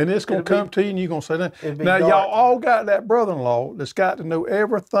it's going to come to you and you're going to say that. Now, y'all all got that brother-in-law that's got to know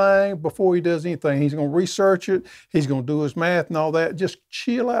everything before he does anything. He's going to research it. He's going to do his math and all that. Just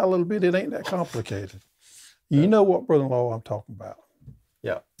chill out a little bit. It ain't that complicated. You know what brother-in-law I'm talking about.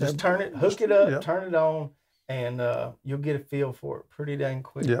 Yeah. Just turn it, hook it up, turn it on, and you'll get a feel for it pretty dang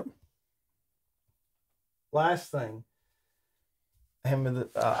quick. Yep. Last thing. I can do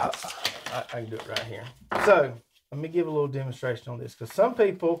it right here. So, let me give a little demonstration on this, because some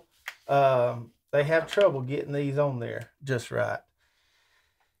people, they have trouble getting these on there just right.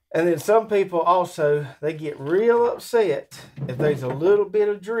 And then some people also, they get real upset if there's a little bit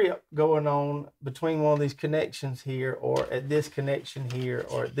of drip going on between one of these connections here, or at this connection here,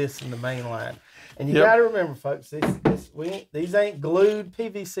 or at this in the main line. And you got to remember, folks, these ain't glued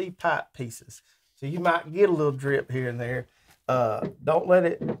PVC pipe pieces. So you might get a little drip here and there. Don't let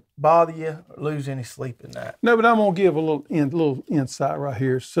it bother you or lose any sleep at night. No, but I'm going to give a little insight right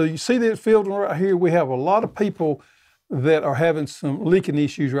here. So you see this field right here, we have a lot of people that are having some leaking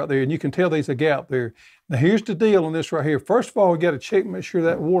issues right there, and you can tell there's a gap there. Now here's the deal on this right here. First of all, we got to check, make sure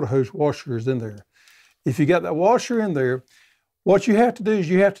that water hose washer is in there. If you got that washer in there, what you have to do is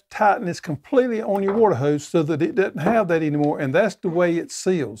you have to tighten this completely on your water hose so that it doesn't have that anymore, and that's the way it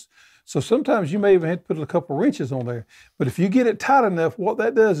seals. So sometimes you may even have to put a couple of wrenches on there. But if you get it tight enough, what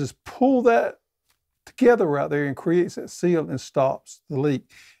that does is pull that together right there and creates that seal and stops the leak.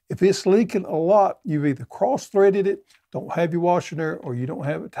 If it's leaking a lot, you've either cross-threaded it, don't have your washer there, or you don't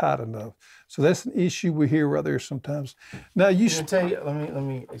have it tight enough. So that's an issue we hear right there sometimes. Now you should tell you, let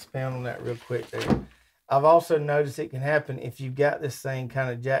me expound on that real quick there. I've also noticed it can happen if you've got this thing kind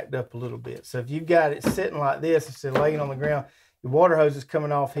of jacked up a little bit. So if you've got it sitting like this instead of laying on the ground, your water hose is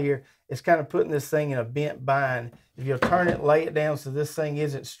coming off here. It's kind of putting this thing in a bent bind. If you'll turn it, lay it down so this thing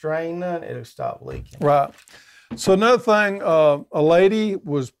isn't strained none, it'll stop leaking. Right. So another thing, a lady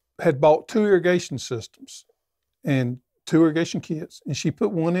had bought 2 irrigation systems and 2 irrigation kits, and she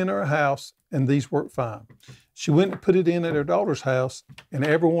put one in her house, and these worked fine. She went and put it in at her daughter's house, and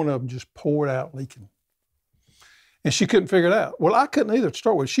every one of them just poured out leaking. And she couldn't figure it out. Well, I couldn't either to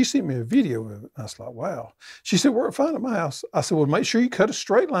start with. She sent me a video of it. I was like, wow. She said, we're fine at my house. I said, well, make sure you cut a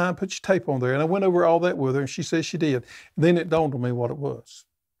straight line, put your tape on there. And I went over all that with her, and she said she did. And then it dawned on me what it was.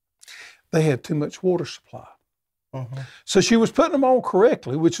 They had too much water supply. So she was putting them on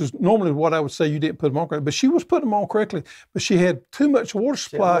correctly, which is normally what I would say you didn't put them on correctly, but she was putting them on correctly, but she had too much water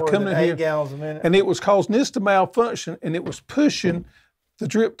supply coming in here. 8 gallons a minute. And it was causing this to malfunction, and it was pushing the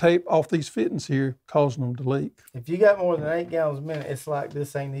drip tape off these fittings here, causing them to leak. If you got more than 8 gallons a minute, it's like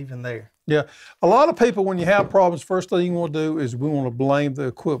this ain't even there. Yeah. A lot of people, when you have problems, first thing you want to do is we want to blame the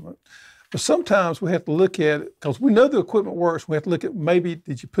equipment. But sometimes we have to look at it, because we know the equipment works. We have to look at maybe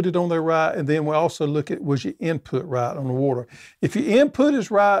did you put it on there right, and then we also look at was your input right on the water. If your input is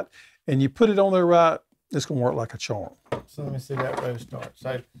right and you put it on there right, it's going to work like a charm. So let me see that row start.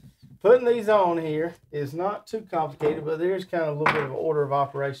 So putting these on here is not too complicated, but there's kind of a little bit of an order of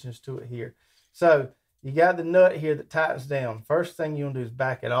operations to it here. So you got the nut here that tightens down. First thing you want to do is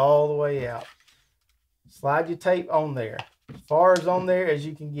back it all the way out. Slide your tape on there, as far as on there as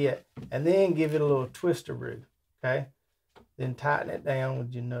you can get, and then give it a little twister-roo, okay? Then tighten it down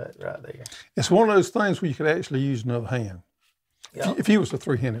with your nut right there. It's one of those things where you could actually use another hand. Yep. If you was a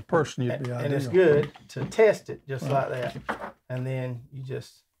three-handed person, you'd be ideal. And it's good to test it just like that. And then you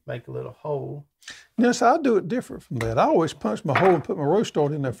just make a little hole. Yes, I do it different from that. I always punch my hole and put my row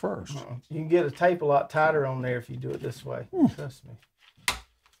start in there first. You can get a tape a lot tighter on there if you do it this way. Trust me.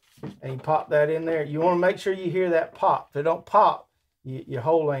 And you pop that in there. You want to make sure you hear that pop. If it don't pop, your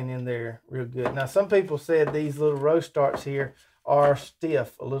hole ain't in there real good. Now, some people said these little row starts here are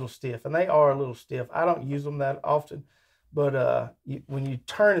stiff, a little stiff, and they are a little stiff. I don't use them that often, but when you're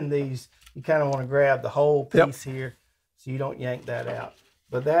turning these, you kind of want to grab the whole piece here so you don't yank that out.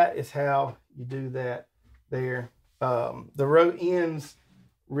 But that is how you do that there. The row ends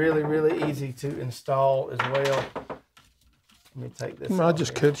really, really easy to install as well. Let me take this. I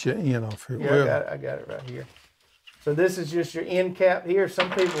just cut your end off here. Yeah, I got it right here. So this is just your end cap here.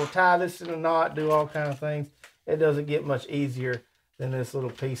 Some people will tie this in a knot, do all kinds of things. It doesn't get much easier than this little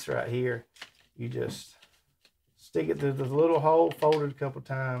piece right here. You just stick it through this little hole, fold it a couple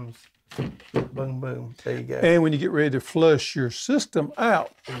times. Boom, boom. There you go. And when you get ready to flush your system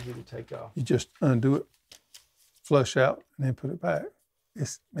out, easy to take off. You just undo it, flush out, and then put it back.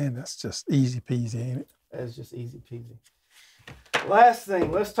 Man, that's just easy peasy, ain't it? That's just easy peasy. Last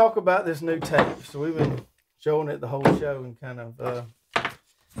thing, let's talk about this new tape. So we've been showing it the whole show and kind of,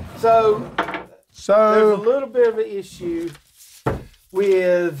 so there's a little bit of an issue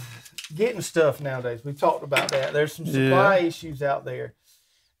with getting stuff nowadays. We talked about that. There's some supply issues out there.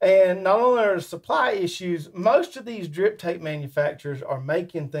 And not only are there supply issues, most of these drip tape manufacturers are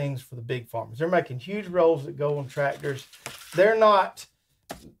making things for the big farmers. They're making huge rolls that go on tractors. They're not,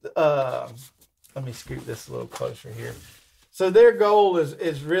 let me scoot this a little closer here. So their goal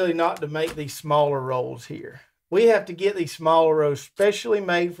is really not to make these smaller rolls here. We have to get these smaller rolls specially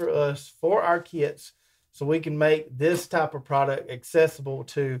made for us, for our kits, so we can make this type of product accessible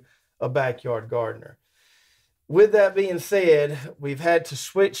to a backyard gardener. With that being said, we've had to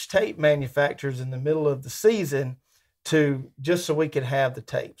switch tape manufacturers in the middle of the season just so we could have the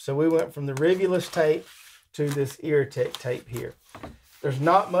tape. So we went from the Rivulous tape to this Irritech tape here. There's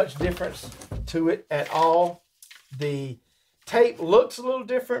not much difference to it at all. The tape looks a little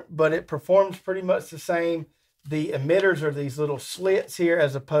different, but it performs pretty much the same. The emitters are these little slits here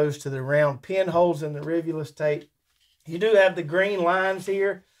as opposed to the round pinholes in the Rivulous tape. You do have the green lines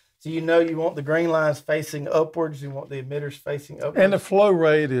here. So you know you want the green lines facing upwards. You want the emitters facing upwards. And the flow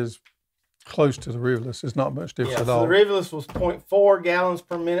rate is close to the Rivulous. It's not much different at all. The Rivulous was 0.4 gallons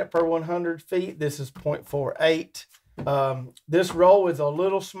per minute per 100 feet. This is 0.48. This roll is a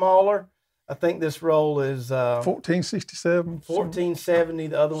little smaller. I think this roll is 1467. 1470.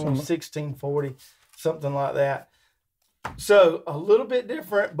 The other one was 1640, something like that. So a little bit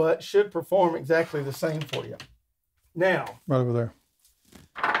different, but should perform exactly the same for you. Now, right over there.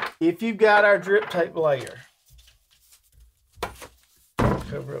 If you've got our drip tape layer,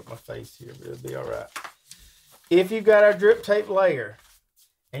 cover up my face here, but it'll be all right. If you've got our drip tape layer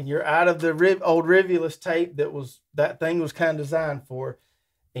and you're out of the old Rivulous tape that thing was kind of designed for,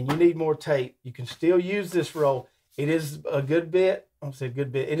 and you need more tape, you can still use this roll. It is a good bit,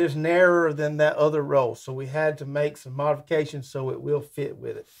 it is narrower than that other roll. So we had to make some modifications so it will fit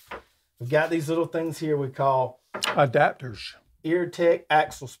with it. We've got these little things here we call adapters. Irritech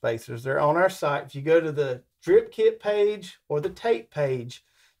axle spacers. They're on our site. If you go to the drip kit page or the tape page,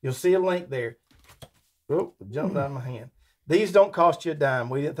 you'll see a link there. Oh, it jumped out of my hand. These don't cost you a dime.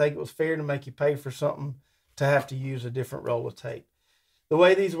 We didn't think it was fair to make you pay for something to have to use a different roll of tape. The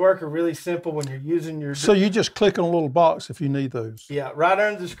way these work are really simple when you're using your... So you just click on a little box if you need those. Yeah, right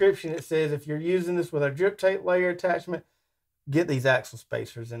under the description it says if you're using this with our drip tape layer attachment, get these axle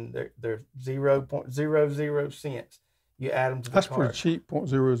spacers, and they're 0.00 cents. You add them to the cart. That's pretty cheap,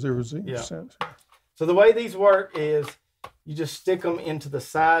 0.000 cents. So the way these work is you just stick them into the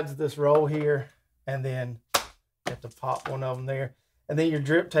sides of this roll here, and then you have to pop one of them there. And then your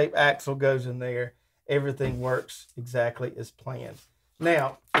drip tape axle goes in there. Everything works exactly as planned.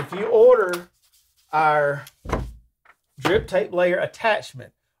 Now, if you order our drip tape layer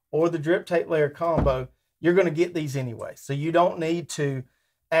attachment or the drip tape layer combo, you're going to get these anyway. So you don't need to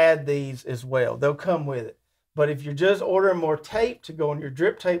add these as well. They'll come with it. But if you're just ordering more tape to go on your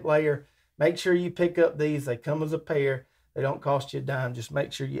drip tape layer, make sure you pick up these. They come as a pair. They don't cost you a dime. Just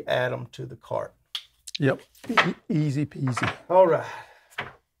make sure you add them to the cart. Yep. Easy peasy. All right.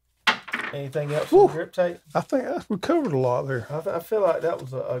 Anything else on drip tape? I think we covered a lot there. I feel like that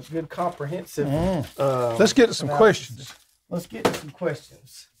was a good comprehensive. Let's get to some questions. Let's get to some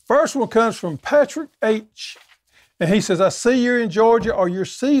questions. First one comes from Patrick H. And he says, I see you're in Georgia. Are your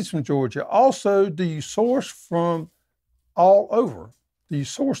seeds from Georgia? Also, do you source from all over? Do you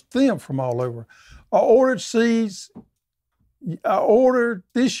source them from all over? I ordered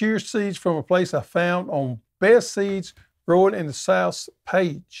this year's seeds from a place I found on Best Seeds Growing in the South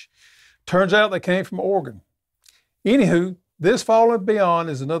page. Turns out they came from Oregon. Anywho, this fall and beyond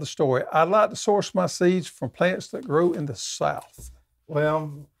is another story. I'd like to source my seeds from plants that grow in the South.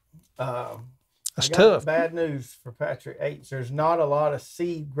 Well, that's tough. Bad news for Patrick H. There's not a lot of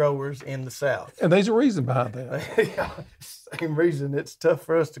seed growers in the South. And there's a reason behind that. Yeah, same reason it's tough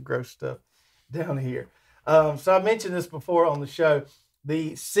for us to grow stuff down here. So I mentioned this before on the show.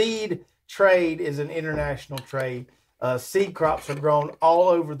 The seed trade is an international trade. Seed crops are grown all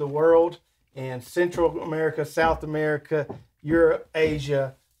over the world, in Central America, South America, Europe,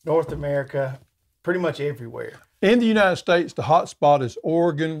 Asia, North America, pretty much everywhere. In the United States, the hot spot is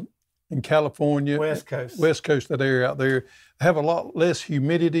Oregon and California. West Coast. West Coast, that area out there. They have a lot less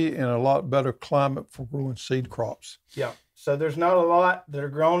humidity and a lot better climate for growing seed crops. Yeah, so there's not a lot that are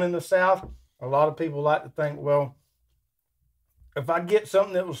grown in the South. A lot of people like to think, well, if I get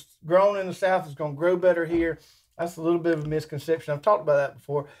something that was grown in the South, it's going to grow better here. That's a little bit of a misconception. I've talked about that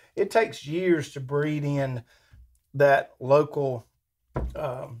before. It takes years to breed in that local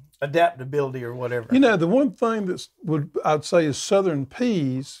adaptability or whatever. You know, the one thing I'd say is southern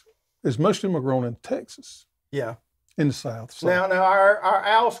peas is most of them are grown in Texas. Yeah. In the South. So. Now our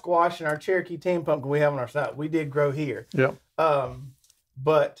owl squash and our Cherokee tin pumpkin we have on our side, we did grow here. Yeah.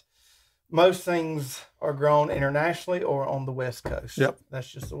 But most things are grown internationally or on the West Coast. Yep.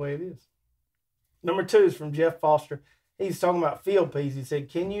 That's just the way it is. Number 2 is from Jeff Foster. He's talking about field peas. He said,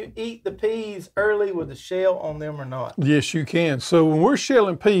 can you eat the peas early with the shell on them or not? Yes, you can. So when we're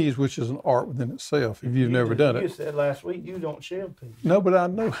shelling peas, which is an art within itself, if you've never done it. You said last week you don't shell peas. No, but I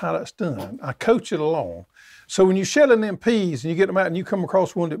know how that's done. I coach it along. So when you're shelling them peas and you get them out and you come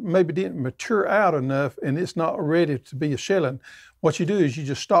across one that maybe didn't mature out enough and it's not ready to be a shelling, what you do is you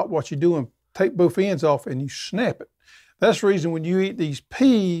just stop what you're doing, take both ends off, and you snap it. That's the reason when you eat these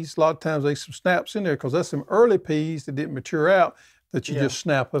peas, a lot of times there's some snaps in there because that's some early peas that didn't mature out that you just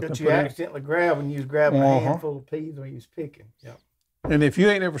snap up and put in. That you accidentally grab when you was grabbing a handful of peas when you was picking. Yeah. And if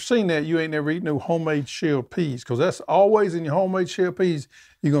you ain't never seen that, you ain't never eaten no homemade shelled peas because that's always in your homemade shelled peas,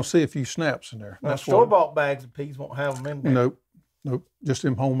 you're going to see a few snaps in there. Now, store-bought bags of peas won't have them in there. Nope. Just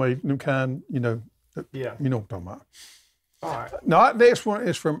them homemade, them kind, you know what I'm talking about. All right. Now, our next one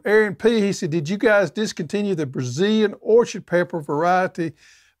is from Aaron P. He said, did you guys discontinue the Brazilian orchard pepper variety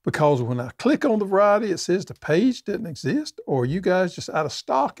because when I click on the variety, it says the page doesn't exist, or are you guys just out of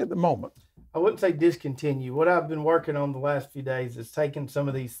stock at the moment? I wouldn't say discontinue. What I've been working on the last few days is taking some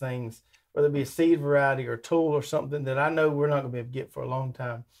of these things, whether it be a seed variety or a tool or something that I know we're not going to be able to get for a long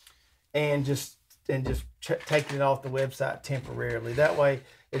time, and just taking it off the website temporarily. That way,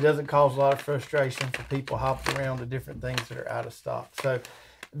 it doesn't cause a lot of frustration for people hopping around to different things that are out of stock. So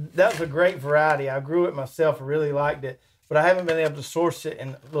that was a great variety. I grew it myself. I really liked it, but I haven't been able to source it in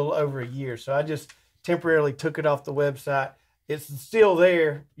a little over a year. So I just temporarily took it off the website. It's still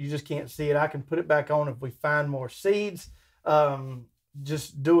there. You just can't see it. I can put it back on if we find more seeds.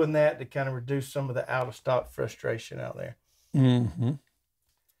 Just doing that to kind of reduce some of the out of stock frustration out there. Mm-hmm.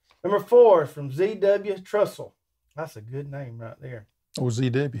 Number 4 is from ZW Trussell. That's a good name right there. Oh,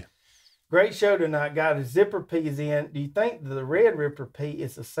 ZW. Great show tonight. Got his zipper peas in. Do you think the red ripper pea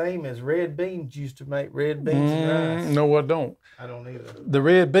is the same as red beans used to make red beans and rice? No, I don't. I don't either. The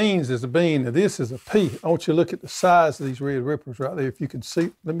red beans is a bean, and this is a pea. I want you to look at the size of these red rippers right there. If you can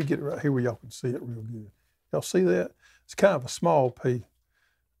see, let me get it right here where y'all can see it real good. Y'all see that? It's kind of a small pea.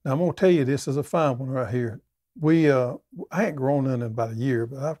 Now I'm gonna tell you, this is a fine one right here. I ain't grown none in about a year,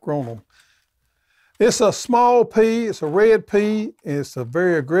 but I've grown them. It's a small pea, it's a red pea, it's a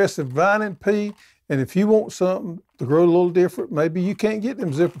very aggressive vining pea, and if you want something to grow a little different, maybe you can't get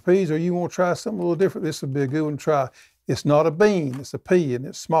them zipper peas or you want to try something a little different, this would be a good one to try. It's not a bean, it's a pea and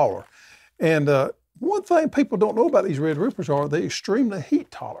it's smaller. And one thing people don't know about these red rippers are they're extremely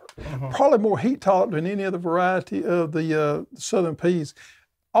heat tolerant. Probably more heat tolerant than any other variety of the southern peas.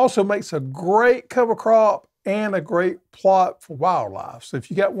 Also makes a great cover crop and a great plot for wildlife. So if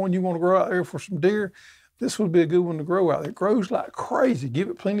you got one you want to grow out there for some deer, this would be a good one to grow out there. It grows like crazy. Give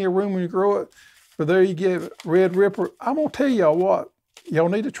it plenty of room when you grow it. But there you give it, red ripper. I'm gonna tell y'all what, y'all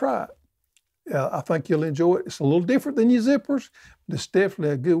need to try it. I think you'll enjoy it. It's a little different than your zippers, but it's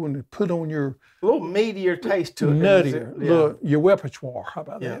definitely a good one to put on your... A little meatier taste to it. Nuttier. Look, your repertoire. How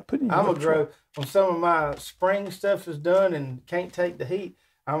about that? I'm gonna grow, when some of my spring stuff is done and can't take the heat,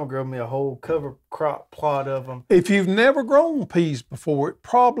 I'm gonna grow me a whole cover crop plot of them. If you've never grown peas before, it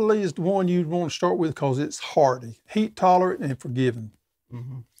probably is the one you'd want to start with because it's hardy, heat tolerant, and forgiving.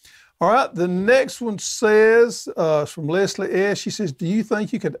 All right, the next one says, from Leslie S., she says, do you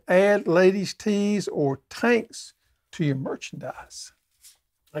think you could add ladies' tees or tanks to your merchandise?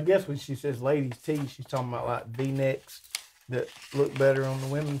 I guess when she says ladies' tees, she's talking about like V-necks that look better on the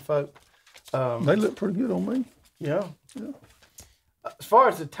women folk. They look pretty good on me. Yeah. As far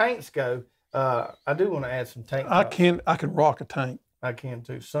as the tanks go, I do want to add some tank tops. I can rock a tank. I can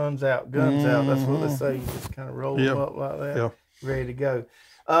too. Sun's out, guns out. That's what they say. You just kind of roll them up like that, ready to go.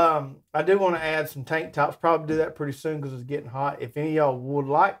 I do want to add some tank tops. Probably do that pretty soon because it's getting hot. If any of y'all would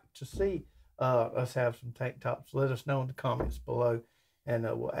like to see us have some tank tops, let us know in the comments below, and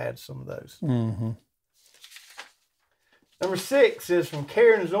we'll add some of those. Number 6 is from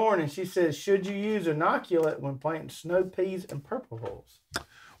Karen Zorn, and she says, should you use inoculate when planting snow peas and purple hulls?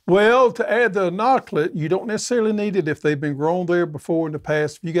 Well, to add the inoculate, you don't necessarily need it if they've been grown there before in the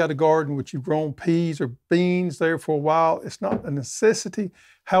past. If you got a garden which you've grown peas or beans there for a while, it's not a necessity.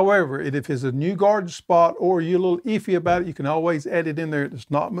 However, if it's a new garden spot or you're a little iffy about it, you can always add it in there. There's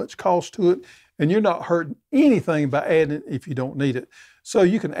not much cost to it, and you're not hurting anything by adding it if you don't need it. So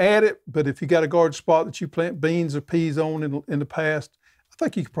you can add it, but if you got a garden spot that you plant beans or peas on in the past, I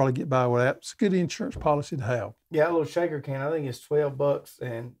think you could probably get by with that. It's a good insurance policy to have. Yeah, a little shaker can, I think it's $12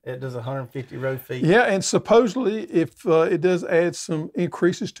 and it does 150 row feet. Yeah, and supposedly if it does add some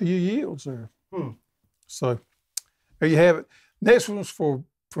increases to your yields there. So there you have it. Next one's from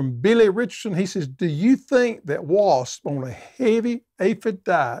Billy Richardson. He says, do you think that wasps on a heavy aphid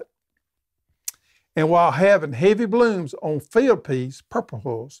diet and while having heavy blooms on field peas, purple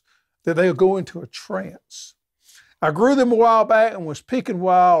hulls, that they'll go into a trance? I grew them a while back and was picking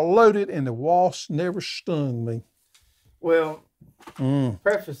while loaded, and the wasps never stung me. Well,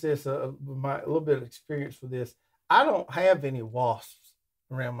 preface this with my little bit of experience with this. I don't have any wasps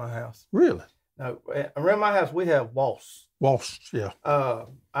around my house. Really? No, around my house we have wasps. Wasps, yeah.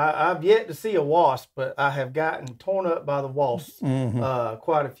 I've yet to see a wasp, but I have gotten torn up by the wasps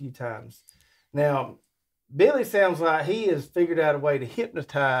quite a few times. Now, Billy sounds like he has figured out a way to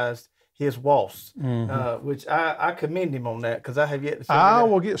hypnotize his wasps, which I commend him on that because I have yet to see I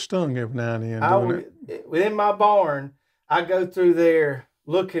will get stung every now and then. Within my barn, I go through there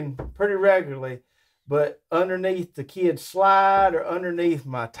looking pretty regularly, but underneath the kids' slide or underneath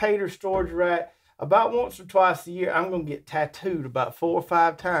my tater storage rack, about once or twice a year, I'm going to get tattooed about 4 or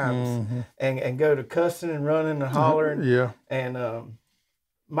 5 times and go to cussing and running and hollering. And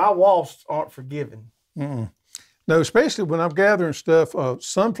my wasps aren't forgiving. No, especially when I'm gathering stuff,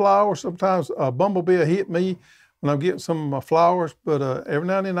 sunflowers, sometimes a bumblebee will hit me when I'm getting some of my flowers, but every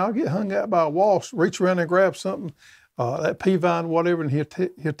now and then I'll get hung out by a wasp, reach around and grab something, that pea vine, whatever, and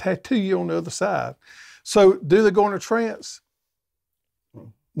he'll tattoo you on the other side. So do they go in a trance?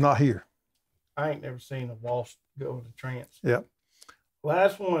 Not here. I ain't never seen a wasp go into trance. Yep.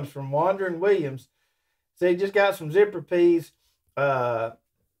 Last one's from Wandering Williams. So he just got some zipper peas. I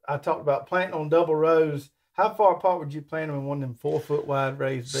talked about planting on double rows. How far apart would you plant them in one of them 4-foot wide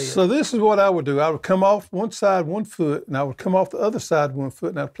raised beds? So this is what I would do. I would come off one side 1 foot, and I would come off the other side 1 foot,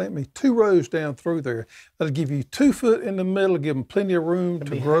 and I'd plant me 2 rows down through there. That'll give you 2 foot in the middle, give them plenty of room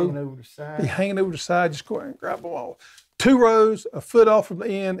to grow. Hanging over the side. Be hanging over the side. Just go ahead and grab them all. 2 rows, a foot off from the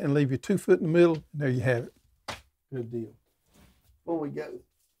end, and leave you 2 foot in the middle, and there you have it. Good deal. Before we go,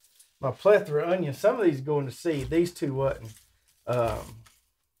 my plethora of onions. Some of these go into seed. These 2 wasn't.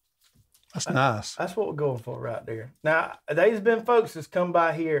 That's nice. That's what we're going for right there. Now, there's been folks that's come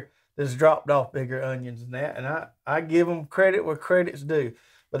by here that's dropped off bigger onions than that, and I give them credit where credit's due.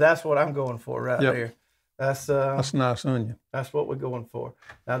 But that's what I'm going for right there. That's a nice onion. That's what we're going for.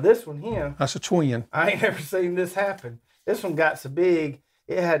 Now this one here, that's a twin. I ain't never seen this happen. This one got so big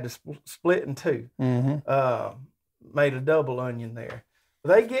it had to split in two. Made a double onion there.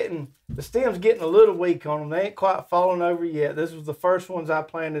 But the stem's getting a little weak on them. They ain't quite falling over yet. This was the first ones I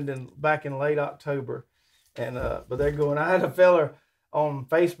planted back in late October, and but they're going. I had a fella on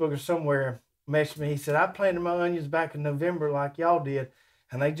Facebook or somewhere message me. He said, I planted my onions back in November like y'all did,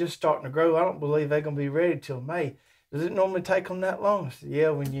 and they just starting to grow. I don't believe they're going to be ready till May. Does it normally take them that long? I said, yeah,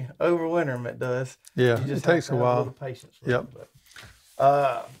 when you overwinter them, it does. Yeah, it takes a while. A little patience with them,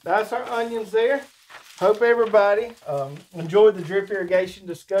 but, that's our onions there. Hope everybody enjoyed the drip irrigation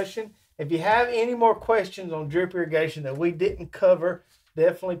discussion. If you have any more questions on drip irrigation that we didn't cover,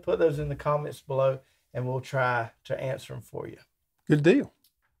 definitely put those in the comments below, and we'll try to answer them for you. Good deal.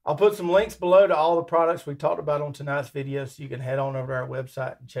 I'll put some links below to all the products we talked about on tonight's video, so you can head on over to our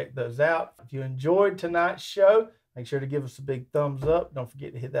website and check those out. If you enjoyed tonight's show, make sure to give us a big thumbs up. Don't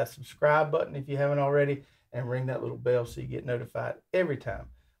forget to hit that subscribe button if you haven't already, and ring that little bell so you get notified every time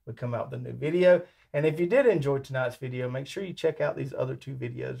we come out with a new video. And if you did enjoy tonight's video, make sure you check out these other 2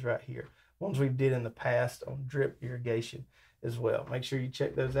 videos right here, ones we did in the past on drip irrigation as well. Make sure you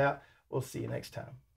check those out. We'll see you next time.